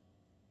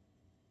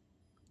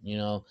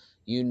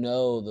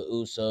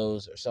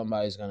Usos or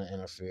somebody's going to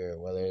interfere,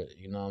 whether,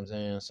 you know what I'm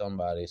saying,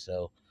 somebody.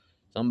 So,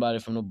 somebody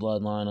from the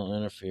bloodline will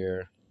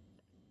interfere.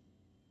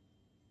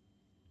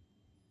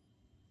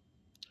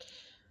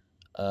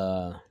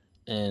 And,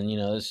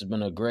 this has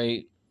been a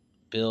great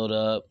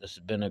build-up. This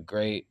has been a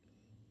great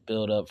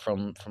build-up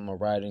from a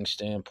writing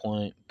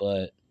standpoint,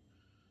 but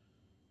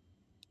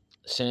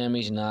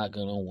Sammy's not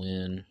going to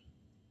win.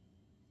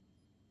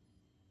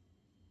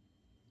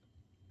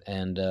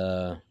 And,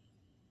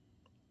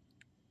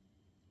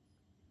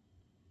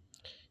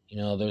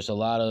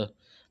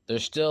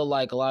 there's still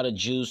like a lot of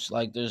juice,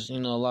 like there's, a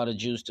lot of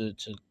juice to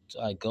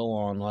like go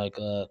on, like,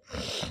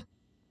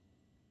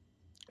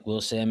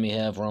 will Sammy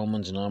have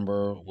Roman's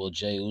number? Will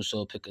Jey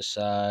Uso pick a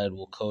side?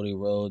 Will Cody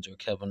Rhodes or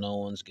Kevin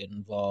Owens get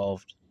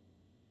involved?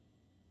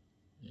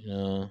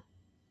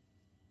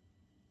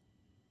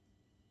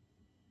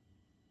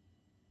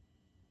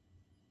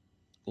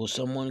 Will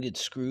someone get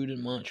screwed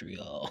in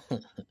Montreal?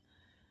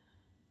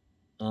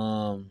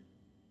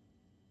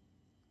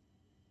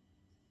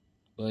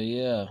 But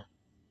yeah.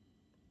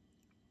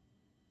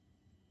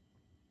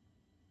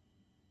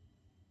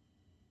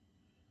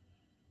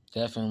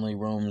 Definitely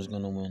Roman's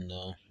going to win,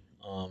 though.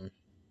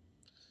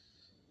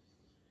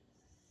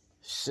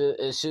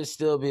 It should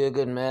still be a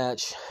good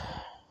match.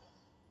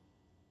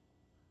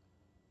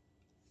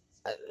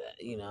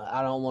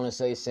 I don't want to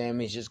say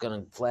Sammy's just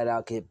going to flat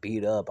out get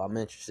beat up. I'm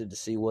interested to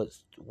see what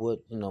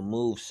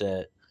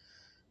moveset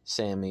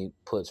Sammy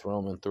puts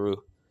Roman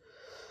through.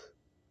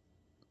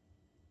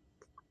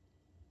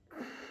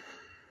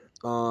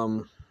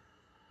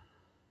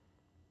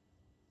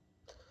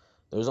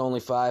 There's only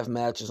 5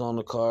 matches on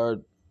the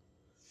card.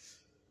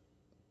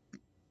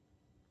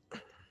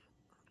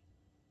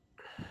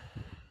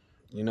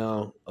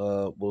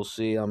 We'll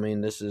see. I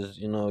mean, this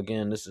is,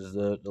 again, this is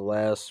the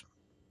last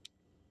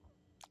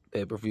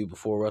pay-per-view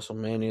before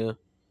WrestleMania.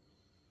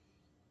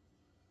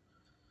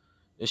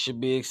 It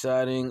should be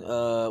exciting.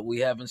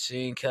 We haven't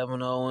seen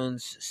Kevin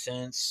Owens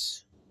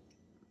since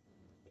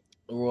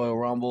Royal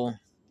Rumble.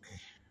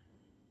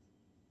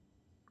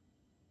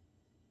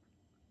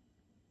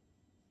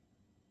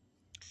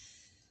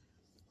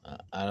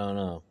 I don't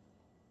know,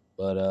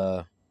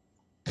 but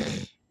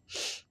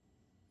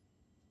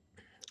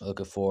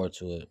looking forward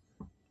to it.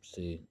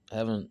 See,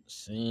 haven't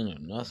seen or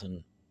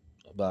nothing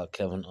about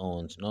Kevin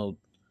Owens. No,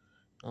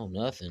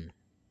 nothing.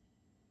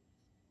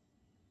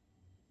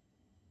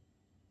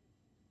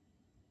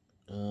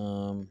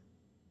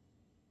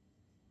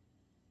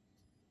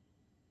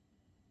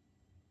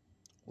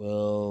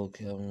 Will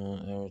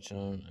Kevin ever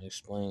return?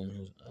 Explain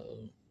his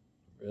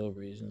real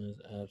reason is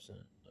absent.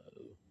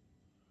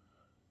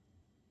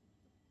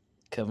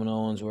 Kevin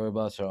Owens'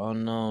 whereabouts are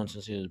unknown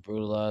since he was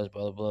brutalized by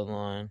the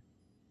Bloodline.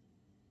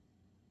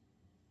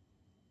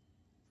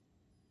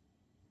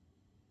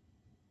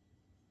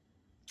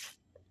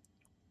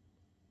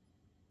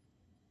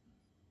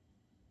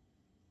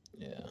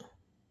 Yeah.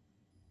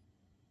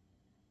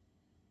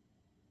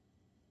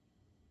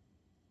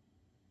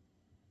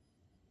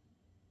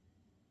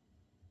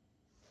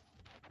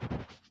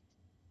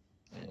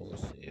 Yeah, we'll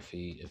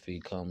see if he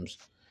comes.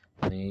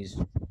 I mean, he's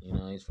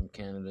from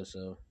Canada,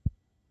 so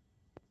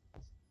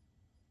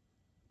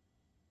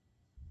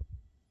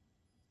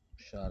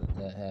shot at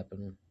that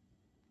happening.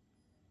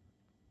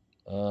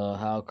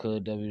 How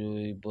could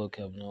WWE book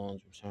Kevin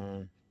Owens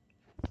return?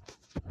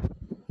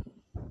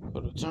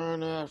 But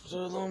return after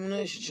the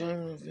Elimination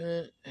Chamber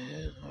event.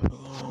 Yeah,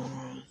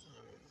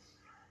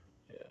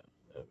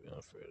 that'd be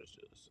unfair to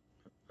just.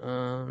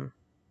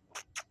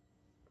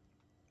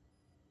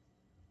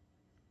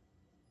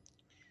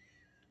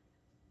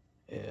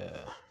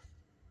 Yeah.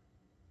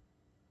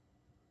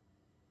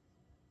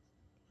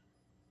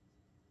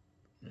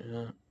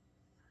 Yeah.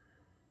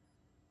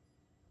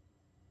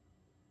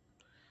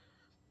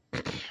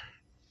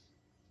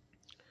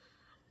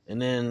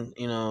 And then,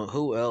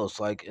 who else?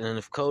 Like, and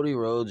if Cody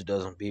Rhodes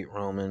doesn't beat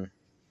Roman,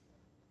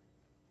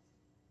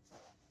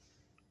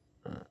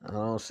 I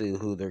don't see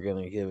who they're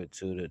going to give it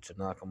to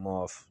knock him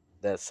off.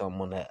 That's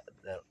someone that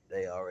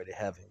they already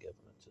haven't given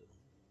it to.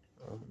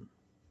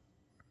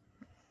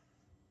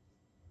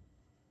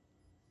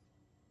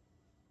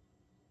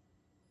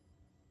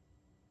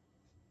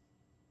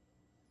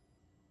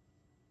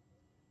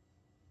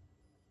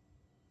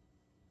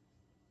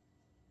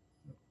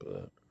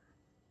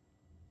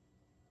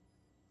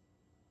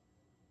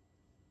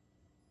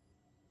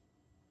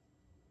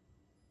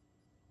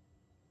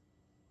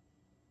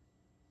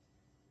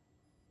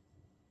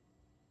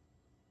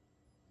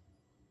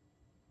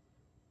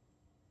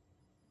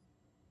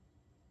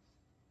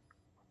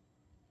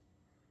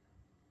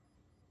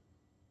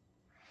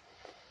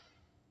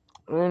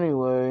 But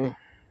anyway,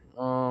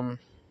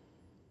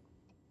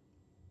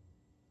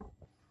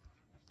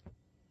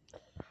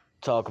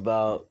 talk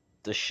about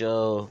the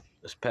show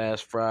this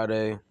past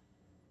Friday,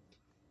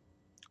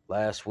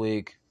 last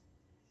week.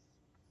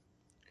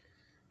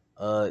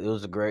 It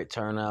was a great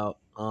turnout.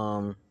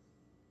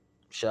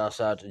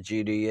 Shouts out to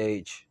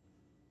GDH,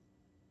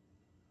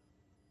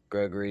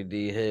 Gregory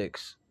D.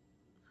 Hicks.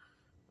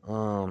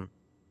 Yeah,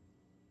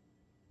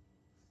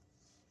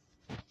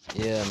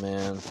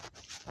 man.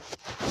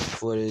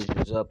 Footage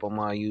is up on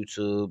my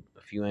YouTube.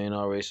 If you ain't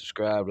already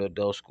subscribed to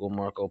Adult School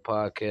Marco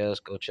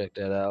Podcast, go check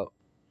that out.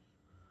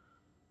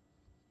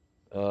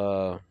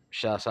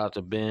 Shouts out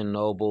to Ben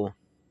Noble,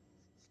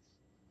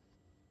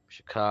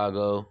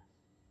 Chicago.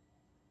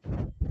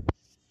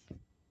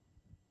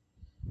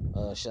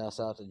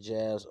 Shouts out to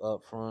Jazz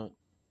up front.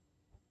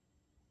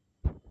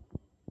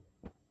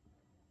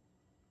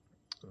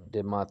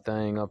 Did my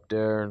thing up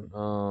there.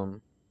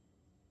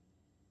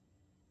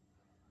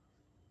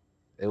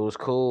 It was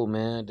cool,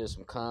 man. Did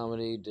some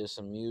comedy, did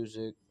some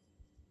music.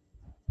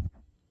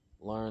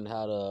 Learned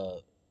how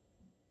to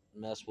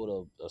mess with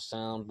a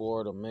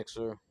soundboard, a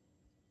mixer.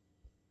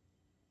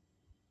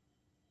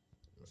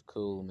 It was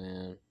cool,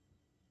 man.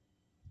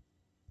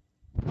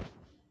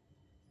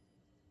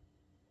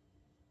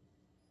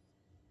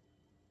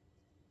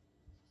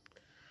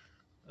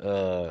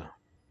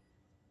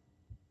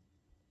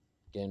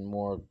 Getting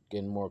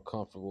more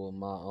comfortable in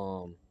my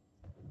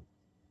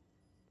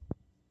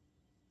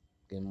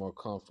getting more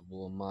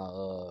comfortable in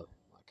my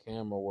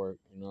camera work,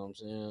 you know what I'm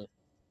saying?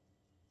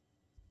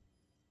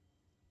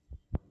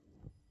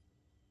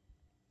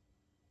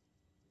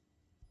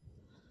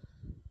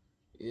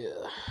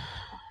 Yeah.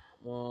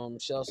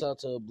 Shouts out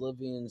to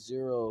Oblivion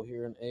Zero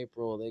here in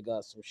April. They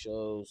got some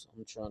shows.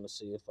 I'm trying to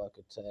see if I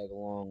could tag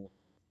along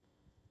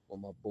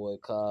with my boy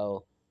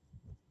Kyle.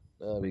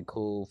 That'd be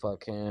cool if I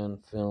can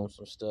film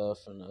some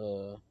stuff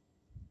and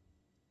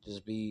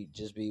just be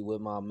with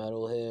my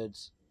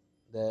metalheads.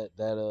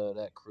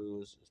 That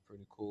crew is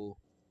pretty cool.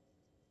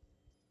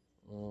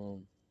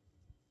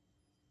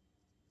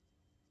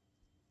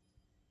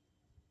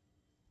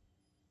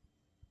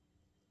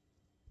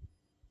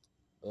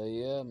 But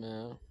yeah,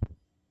 man.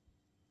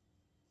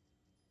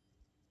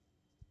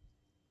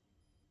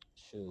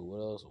 Shoot, what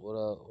else?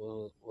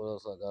 What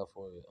else I got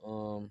for you?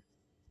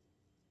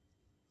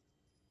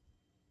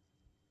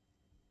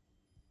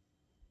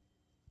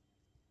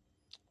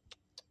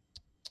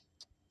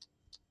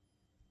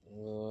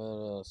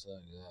 What else I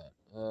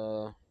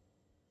got?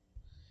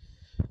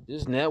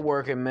 Just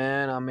networking,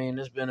 man. I mean,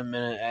 it's been a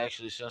minute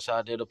actually since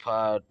I did a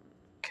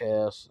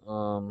podcast.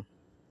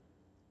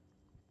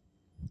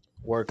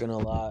 Working a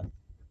lot.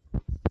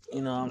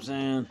 You know what I'm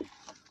saying?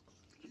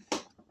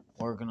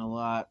 Working a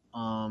lot.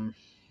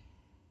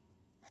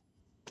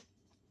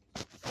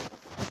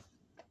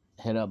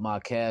 Hit up my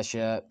Cash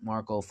App,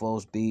 Marco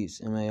Fultz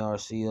Beats,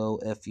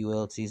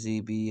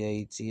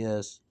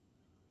 MarcoFultzBeats.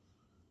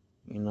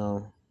 You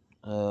know,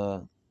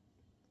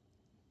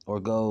 or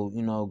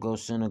go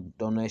send a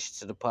donation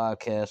to the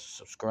podcast,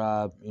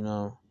 subscribe.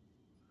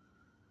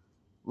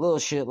 Little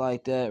shit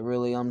like that.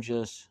 Really, I'm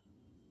just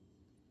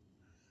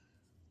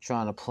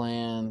trying to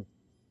plan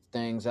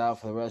things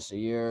out for the rest of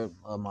the year.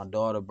 My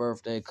daughter's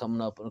birthday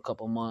coming up in a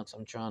couple months.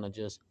 I'm trying to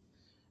just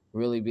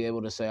really be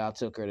able to say I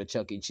took her to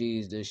Chuck E.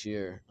 Cheese this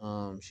year.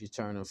 She's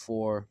turning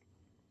 4.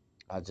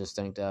 I just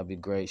think that'd be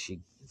great.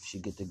 She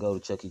get to go to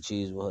Chuck E.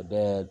 Cheese with her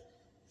dad.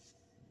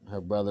 Her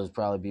brothers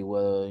probably be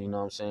with her, you know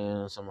what I'm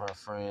saying? Some of her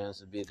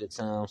friends. It'd be a good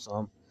time.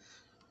 So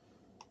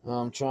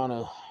I'm trying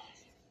to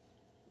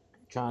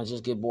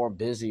just get more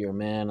busier,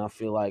 man. I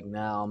feel like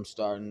now I'm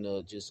starting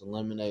to just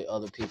eliminate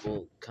other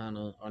people,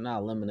 or not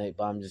eliminate,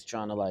 but I'm just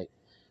trying to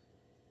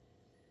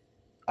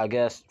I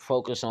guess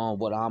focus on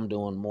what I'm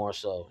doing more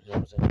so, you know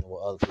what I'm saying, than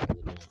what other people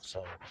are doing.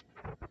 So,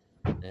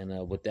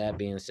 and with that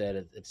being said,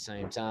 at the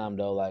same time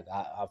though,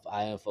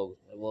 I am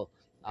focused. Well,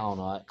 I don't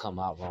know, I come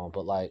out wrong,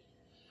 but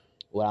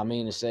what I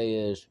mean to say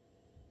is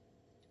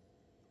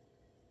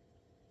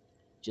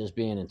just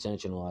being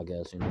intentional, I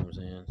guess, you know what I'm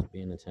saying? Just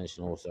being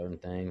intentional with certain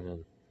things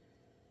and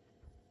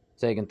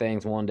taking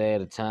things one day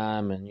at a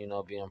time and,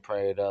 being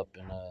prayed up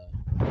and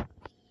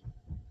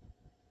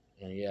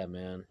yeah,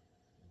 man,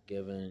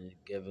 giving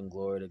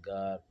glory to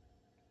God.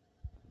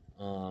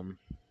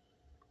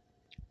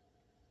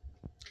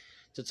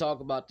 To talk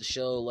about the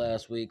show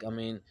last week, I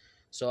mean,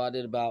 so I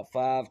did about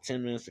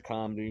 5-10 minutes of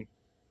comedy.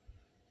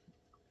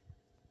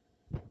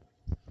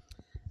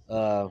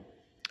 I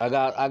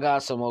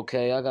got some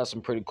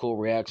pretty cool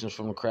reactions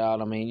from the crowd.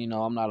 I mean,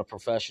 I'm not a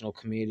professional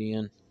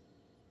comedian.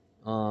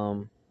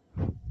 But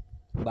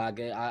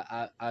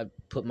I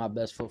put my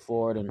best foot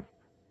forward and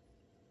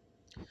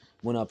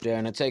went up there,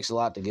 and it takes a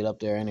lot to get up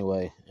there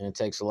anyway, and it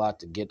takes a lot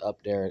to get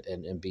up there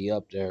and be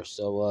up there.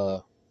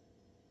 So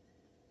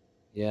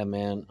yeah,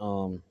 man,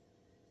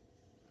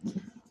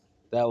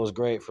 that was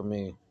great for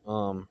me.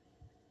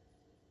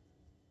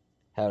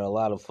 Had a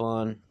lot of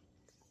fun.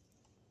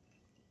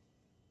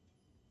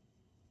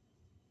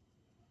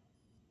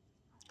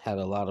 Had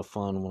a lot of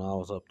fun when I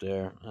was up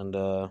there, and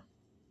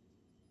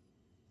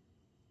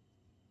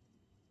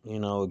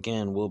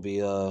again, we'll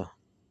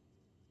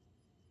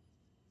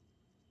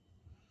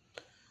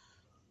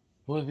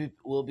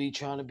be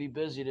trying to be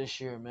busy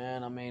this year,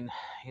 man. I mean,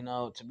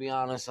 to be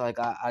honest,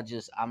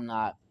 I'm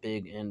not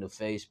big into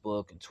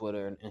Facebook and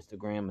Twitter and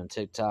Instagram and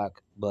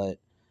TikTok, but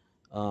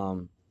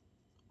I'm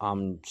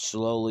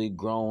slowly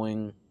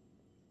growing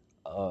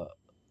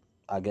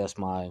I guess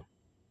my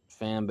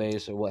fan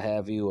base or what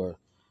have you, or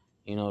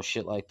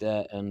shit like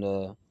that, and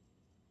the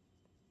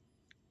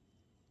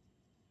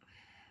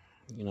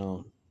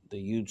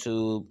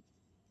YouTube,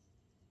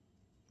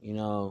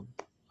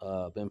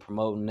 been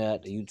promoting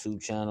that, the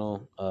YouTube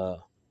channel,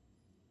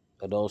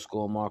 Adult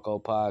School Marco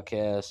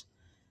Podcast,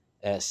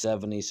 at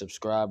 70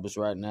 subscribers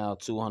right now,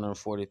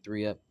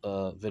 243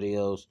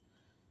 videos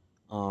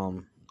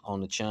on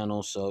the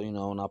channel. So,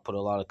 and I put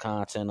a lot of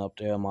content up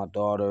there, my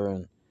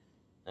daughter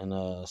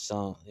and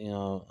some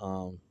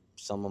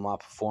of my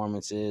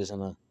performances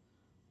and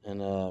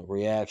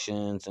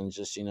reactions and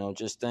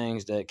just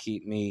things that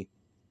keep me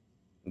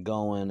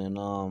going.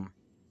 And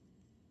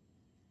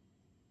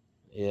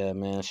yeah,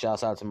 man,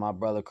 shouts out to my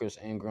brother Chris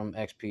Ingram,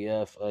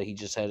 XPF. He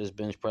just had his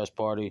bench press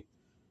party.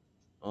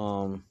 You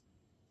know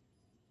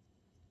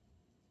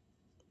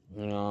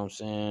what I'm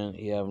saying?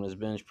 He having his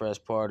bench press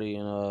party,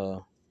 and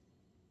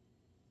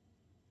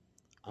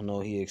I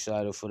know he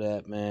excited for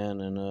that, man.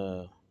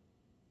 And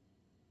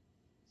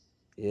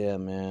yeah,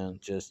 man,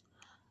 just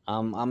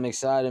I'm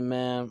excited,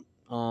 man.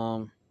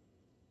 For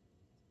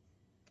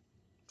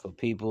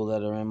people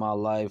that are in my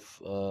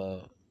life,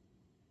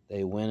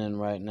 they winning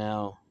right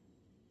now,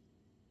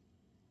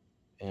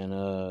 and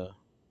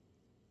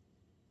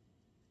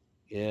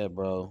yeah,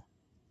 bro,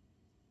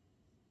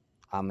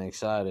 I'm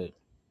excited.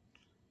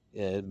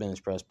 Yeah, it's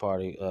bench press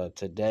party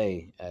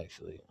today.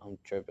 Actually, I'm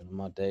tripping.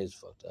 My day's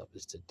fucked up.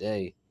 It's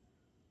today.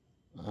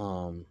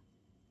 Yeah,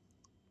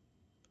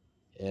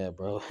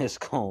 bro, it's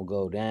gonna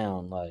go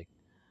down.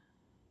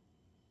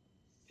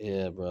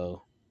 Yeah,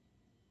 bro,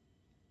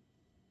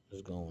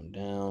 it's going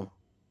down,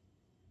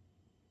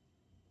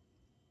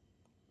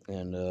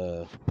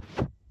 and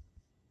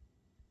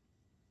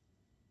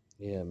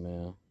yeah,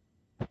 man,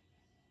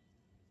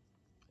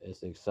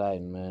 it's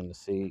exciting, man, to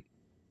see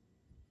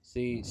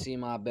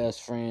my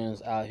best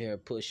friends out here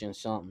pushing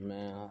something,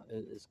 man.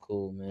 It's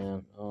cool,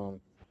 man.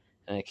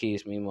 And it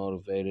keeps me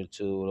motivated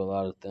too with a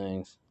lot of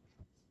things.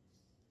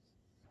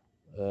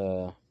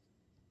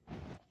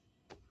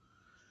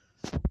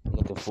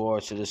 Looking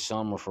forward to this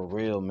summer for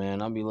real,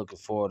 man. I'll be looking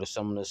forward to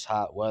some of this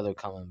hot weather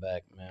coming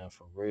back, man,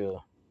 for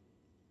real.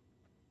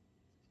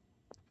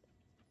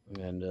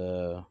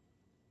 And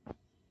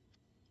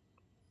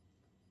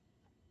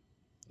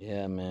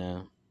yeah,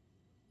 man.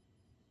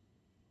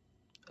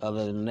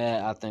 Other than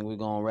that, I think we're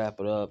gonna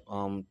wrap it up.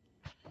 Man,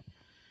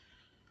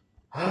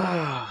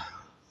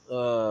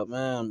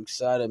 I'm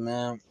excited,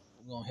 man.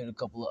 We're gonna hit a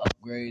couple of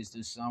upgrades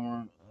this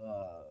summer.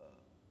 I'm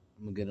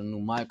gonna get a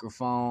new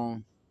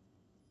microphone.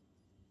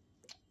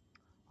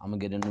 I'm gonna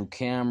get a new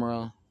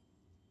camera.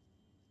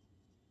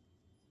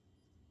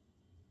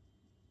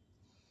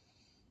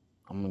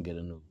 I'm gonna get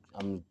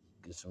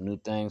some new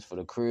things for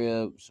the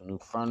crib, some new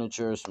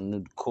furniture, some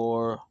new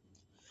decor.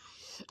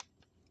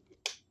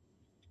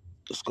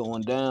 It's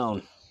going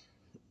down.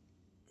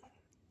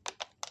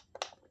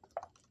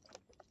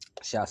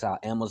 Shouts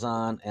out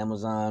Amazon.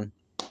 Amazon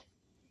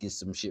gets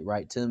some shit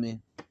right to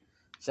me.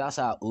 Shouts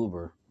out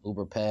Uber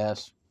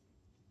Pass.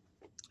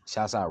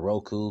 Shouts out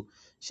Roku.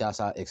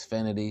 Shouts out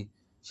Xfinity.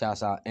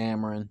 Shouts out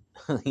Ameren.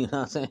 You know what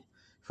I'm saying?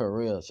 For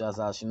real. Shouts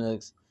out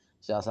Schnucks.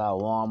 Shouts out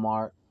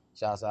Walmart.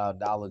 Shouts out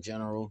Dollar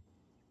General.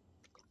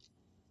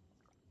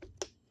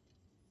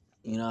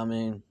 You know what I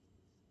mean?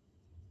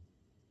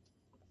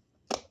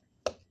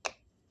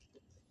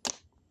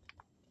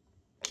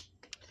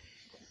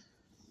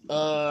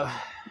 So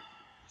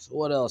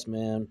what else,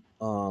 man?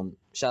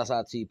 Shouts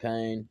out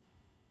T-Pain.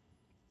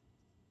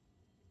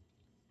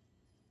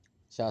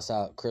 Shouts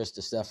out Chris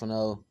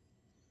DiStefano.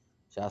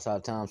 Shouts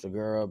out Tom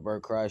Segura,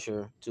 Bert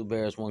Kreischer, Two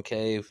Bears, One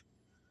Cave.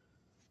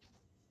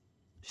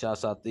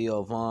 Shouts out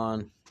Theo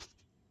Vaughn.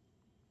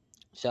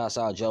 Shouts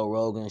out Joe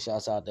Rogan.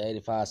 Shouts out the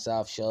 85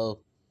 South Show.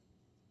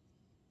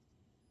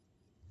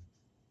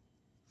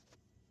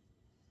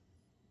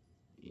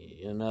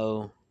 You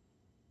know.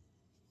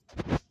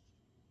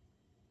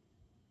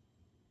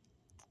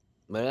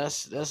 But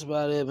that's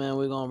about it, man.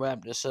 We're gonna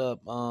wrap this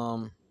up.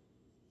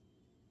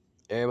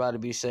 Everybody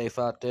be safe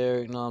out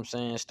there, you know what I'm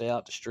saying? Stay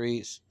out the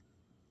streets.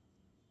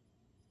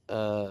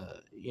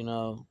 You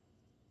know,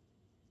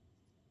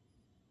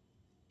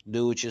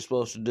 do what you're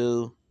supposed to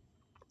do.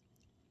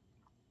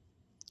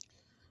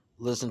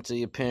 Listen to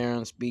your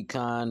parents, be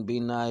kind, be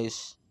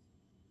nice.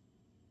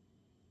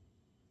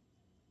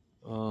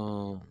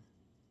 All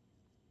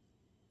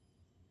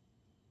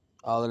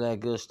of that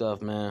good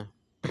stuff, man.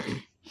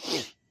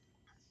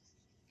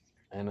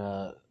 And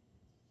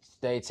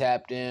stay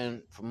tapped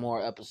in for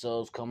more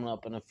episodes coming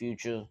up in the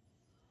future.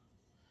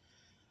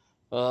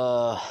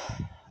 I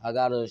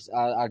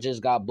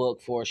just got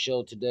booked for a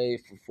show today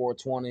for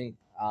 420.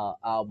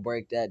 I'll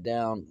break that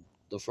down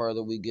the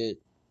further we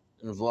get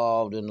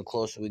involved and the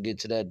closer we get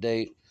to that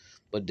date.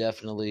 But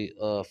definitely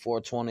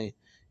 420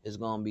 is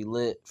gonna be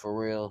lit for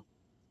real.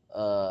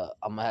 I'm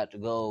gonna have to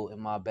go in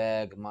my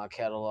bag, in my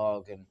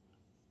catalog, and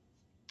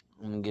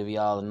I'm gonna give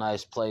y'all a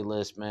nice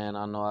playlist, man.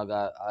 I know I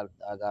got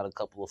a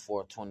couple of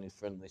 420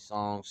 friendly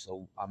songs,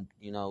 so I'm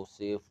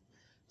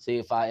see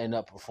if I end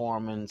up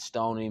performing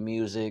Stony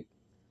music,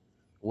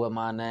 What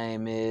My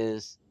Name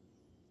Is,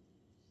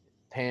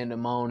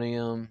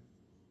 Pandemonium,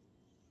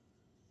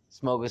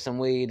 smoking some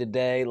weed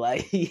today.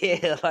 Like,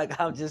 yeah, like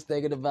I'm just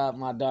thinking about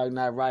my Dark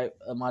Knight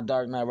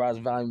Rises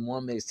Volume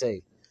 1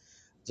 mixtape.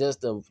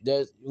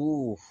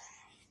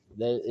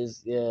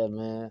 Yeah,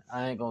 man.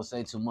 I ain't gonna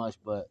say too much,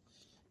 but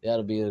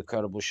that'll be an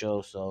incredible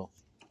show. So,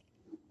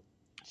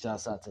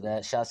 shouts out to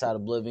that. Shouts out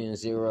Oblivion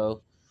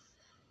Zero.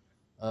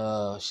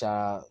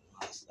 Shout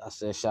out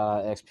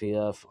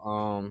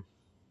XPF.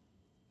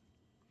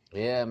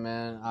 Yeah,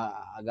 man.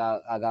 I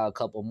got a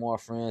couple more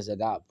friends that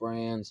got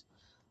brands.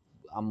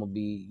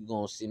 You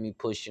gonna see me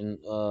pushing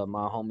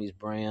my homies'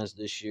 brands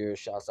this year.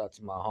 Shouts out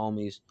to my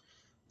homies.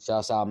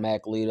 Shouts out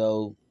Mac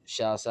Lito.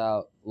 Shouts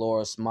out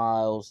Laura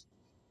Smiles.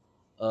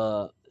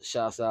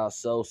 Shouts out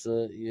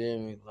Sosa. You hear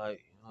me? Like,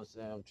 you know what I'm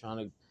saying? I'm trying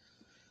to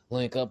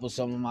link up with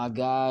some of my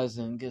guys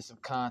and get some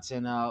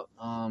content out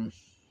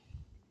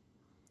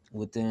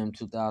with them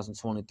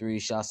 2023.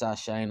 Shouts out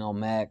Shane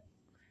O'Mac.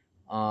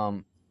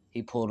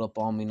 He pulled up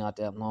on me not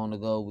that long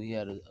ago. We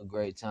had a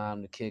great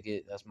time to kick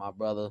it. That's my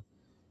brother.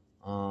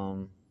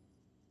 Man.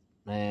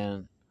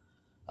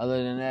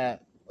 Other than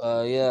that,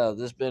 yeah,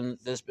 this been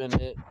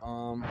it.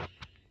 I'm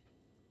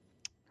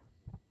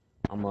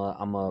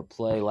a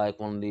play like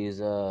one of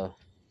these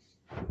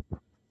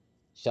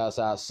shouts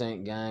out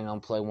Saint Gang.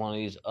 I'm play one of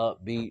these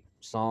upbeat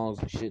songs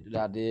and shit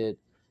that I did.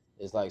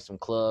 It's like some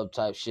club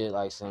type shit,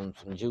 like some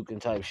juking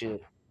type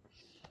shit.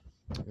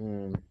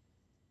 And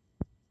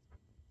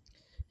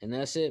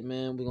that's it,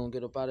 man. We're gonna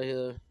get up out of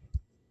here.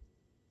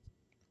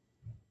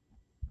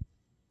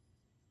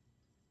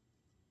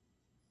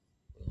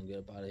 We're gonna get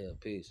up out of here.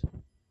 Peace.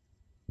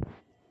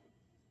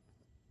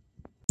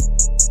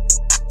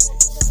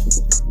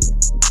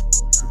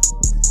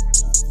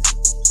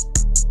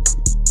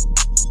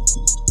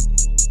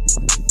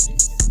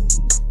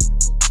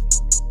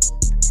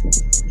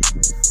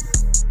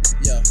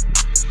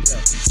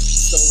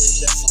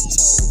 Story that I'm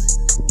told.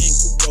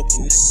 Ankle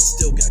broken, neck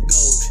still got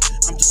gold.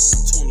 I'm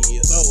just 20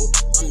 years old.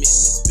 I'm in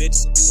this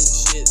bitch doing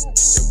shit that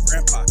your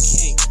grandpa can't.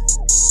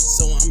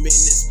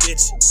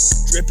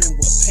 dripping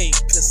with paint,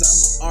 cause I'm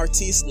an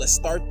artist. Let's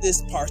start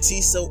this party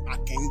so I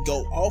can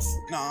go off.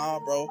 Nah,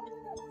 bro.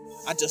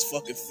 I just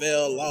fucking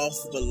fell off,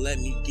 but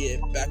let me get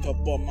back up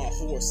on my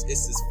horse.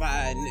 It's his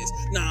finest.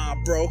 Nah,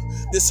 bro,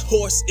 this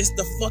horse is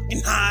the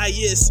fucking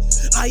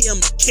highest. I am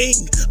a king,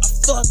 a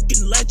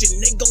fucking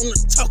legend. They gonna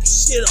talk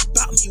shit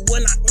about me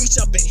when I reach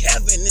up in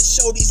heaven and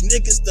show these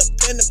niggas the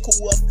pinnacle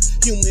of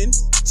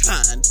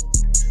humankind.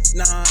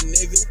 Nah,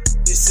 nigga,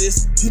 this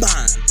is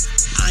mine.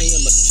 I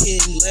am a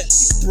king, let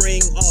me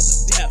bring all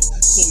the death,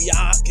 so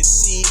y'all can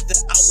see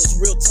that I was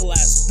real till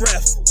last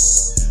breath.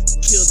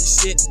 Kill the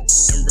shit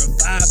and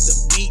revive the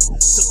beat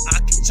so I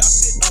can chop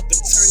it up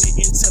and turn it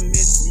into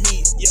minced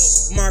meat. Yo,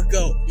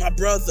 Marco, my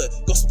brother,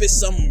 go spit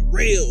something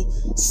real.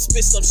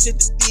 Spit some shit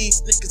that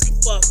these niggas can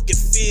fucking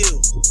feel.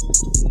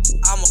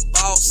 I'm a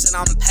boss and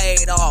I'm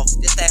paid off.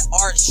 This that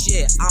art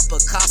shit. I'm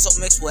Picasso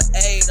mixed with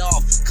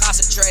Adolf.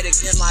 Concentrated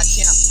in my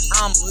camp.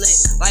 I'm lit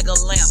like a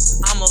lamp.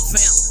 I'm a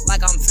vamp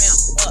like I'm vamp.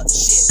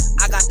 Shit.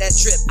 I got that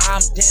trip. I'm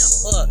damn.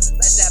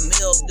 That's that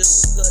mildew.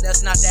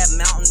 That's not that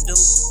Mountain Dew.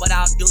 But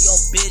I'll do your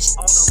bitch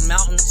on a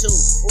mountain too.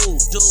 Ooh,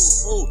 dude.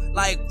 Ooh,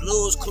 like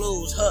Blues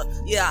Clues.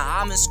 Yeah,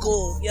 I'm in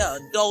school. Yeah,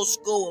 adult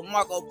school with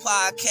Marco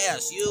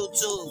Podcast.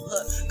 YouTube.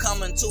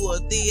 Coming to a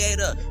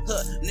theater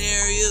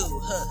near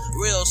you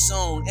real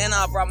soon. And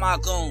I brought my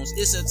goons.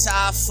 It's a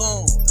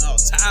typhoon. Oh,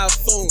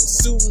 typhoon,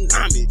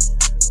 tsunami.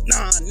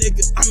 Nah,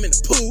 nigga, I'm in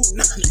the pool.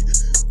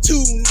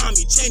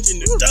 Tsunami,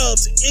 changing the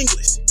dubs to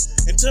English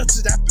and to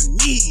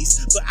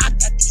Japanese. But I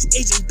got these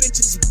Asian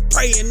bitches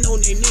praying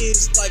on their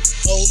knees like,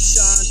 oh,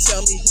 Sean,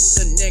 tell me who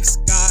the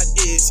next God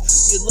is.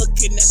 You're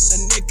looking at the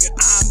nigga,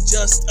 I'm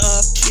just a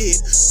kid.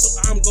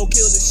 So I'm gon'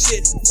 kill the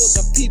shit for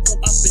the people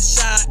up in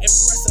Shy and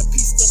rest a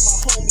piece to my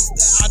homies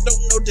that I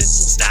don't know that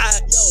you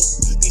died. Yo,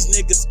 these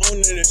niggas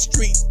owning the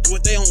street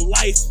with their own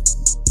life,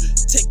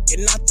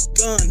 taking out the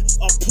gun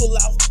or pull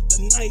out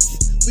the knife.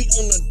 We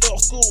on the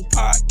Adult School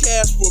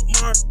Podcast with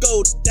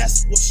Marco.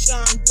 That's what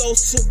Sean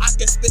goes to. I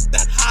can spit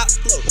that hot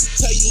flow.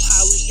 Tell you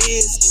how it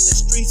is in the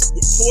streets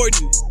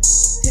recording.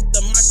 Hit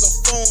the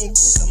microphone,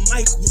 hit the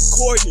mic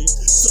recording,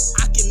 so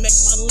I can make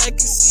my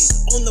legacy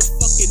on the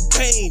fucking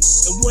pain.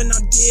 And when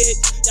I'm dead,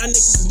 y'all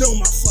niggas know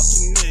my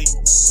fucking name.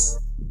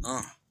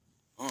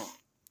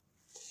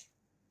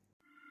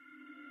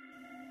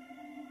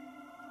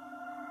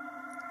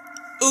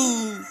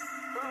 Ooh.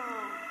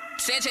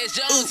 Sanchez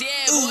Jones,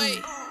 yeah, boy.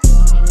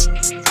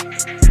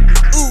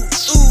 Ooh,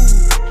 ooh,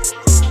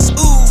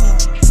 ooh,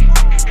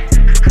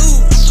 ooh,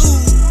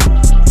 ooh,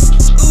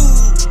 ooh.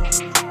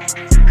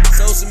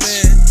 Sosa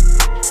man,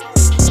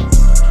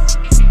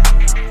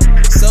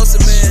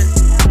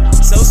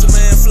 Sosa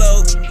man flow.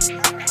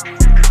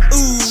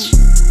 Ooh,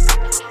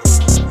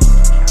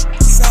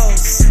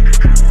 sauce,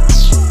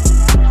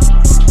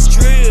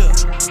 drill.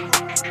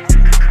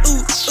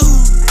 Ooh,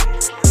 ooh,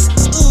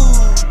 ooh.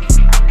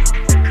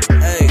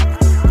 Hey.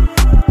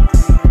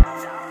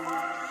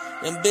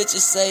 Them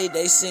bitches say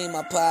they seen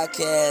my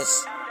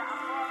podcast.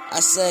 I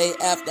say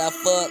after I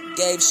fuck,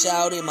 gave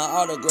Shouty my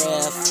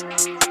autograph.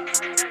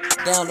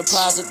 Down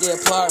deposit the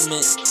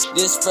apartment,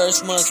 this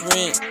first month's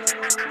rent.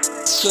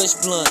 Kush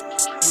blunt,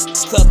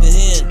 cup of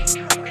hen,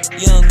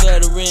 young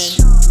veteran.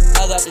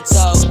 I got the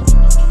talk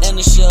and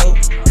the show.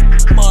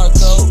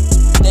 Marco,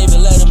 David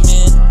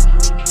Letterman.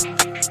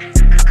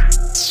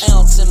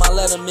 Ounce in my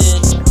Letterman.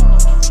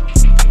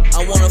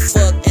 I wanna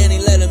fuck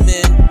Annie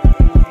Letterman.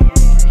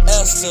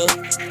 Esther,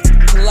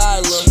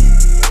 Lila,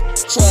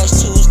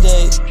 Trash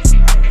Tuesday,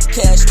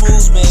 Cash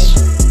moves me.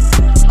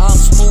 I'm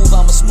smooth,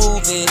 I'm a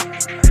smoothie.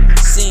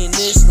 Seen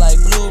this like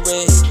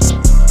Blu-ray.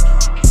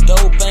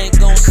 Dope ain't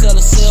gon' sell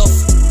itself.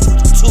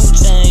 2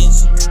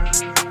 chains.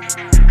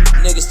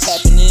 Niggas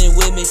tapping in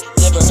with me.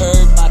 Never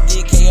heard my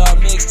DKR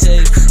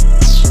mixtapes.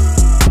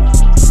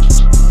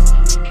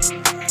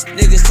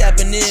 Niggas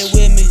tapping in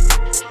with me.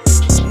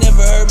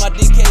 Never heard my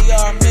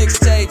DKR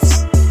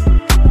mixtapes.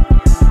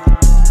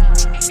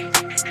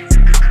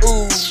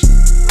 Ooh.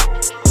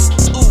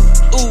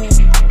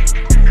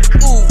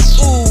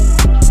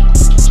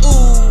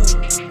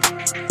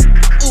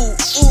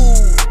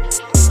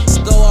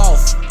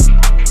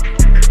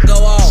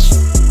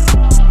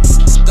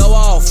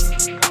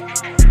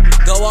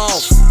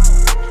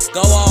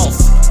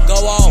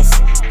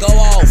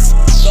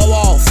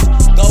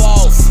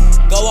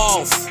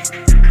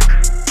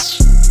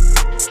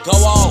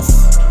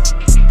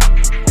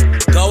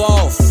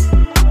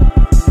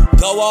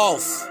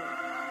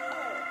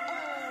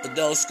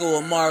 Adult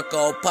School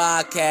Marco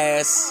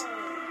Podcast.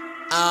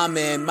 I'm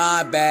in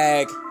my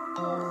bag.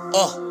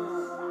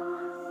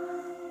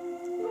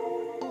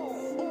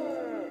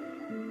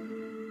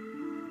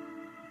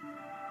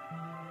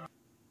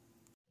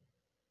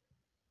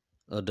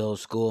 Adult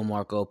School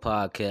Marco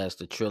Podcast,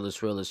 the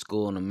trillest, realest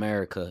school in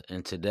America.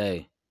 And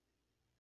today,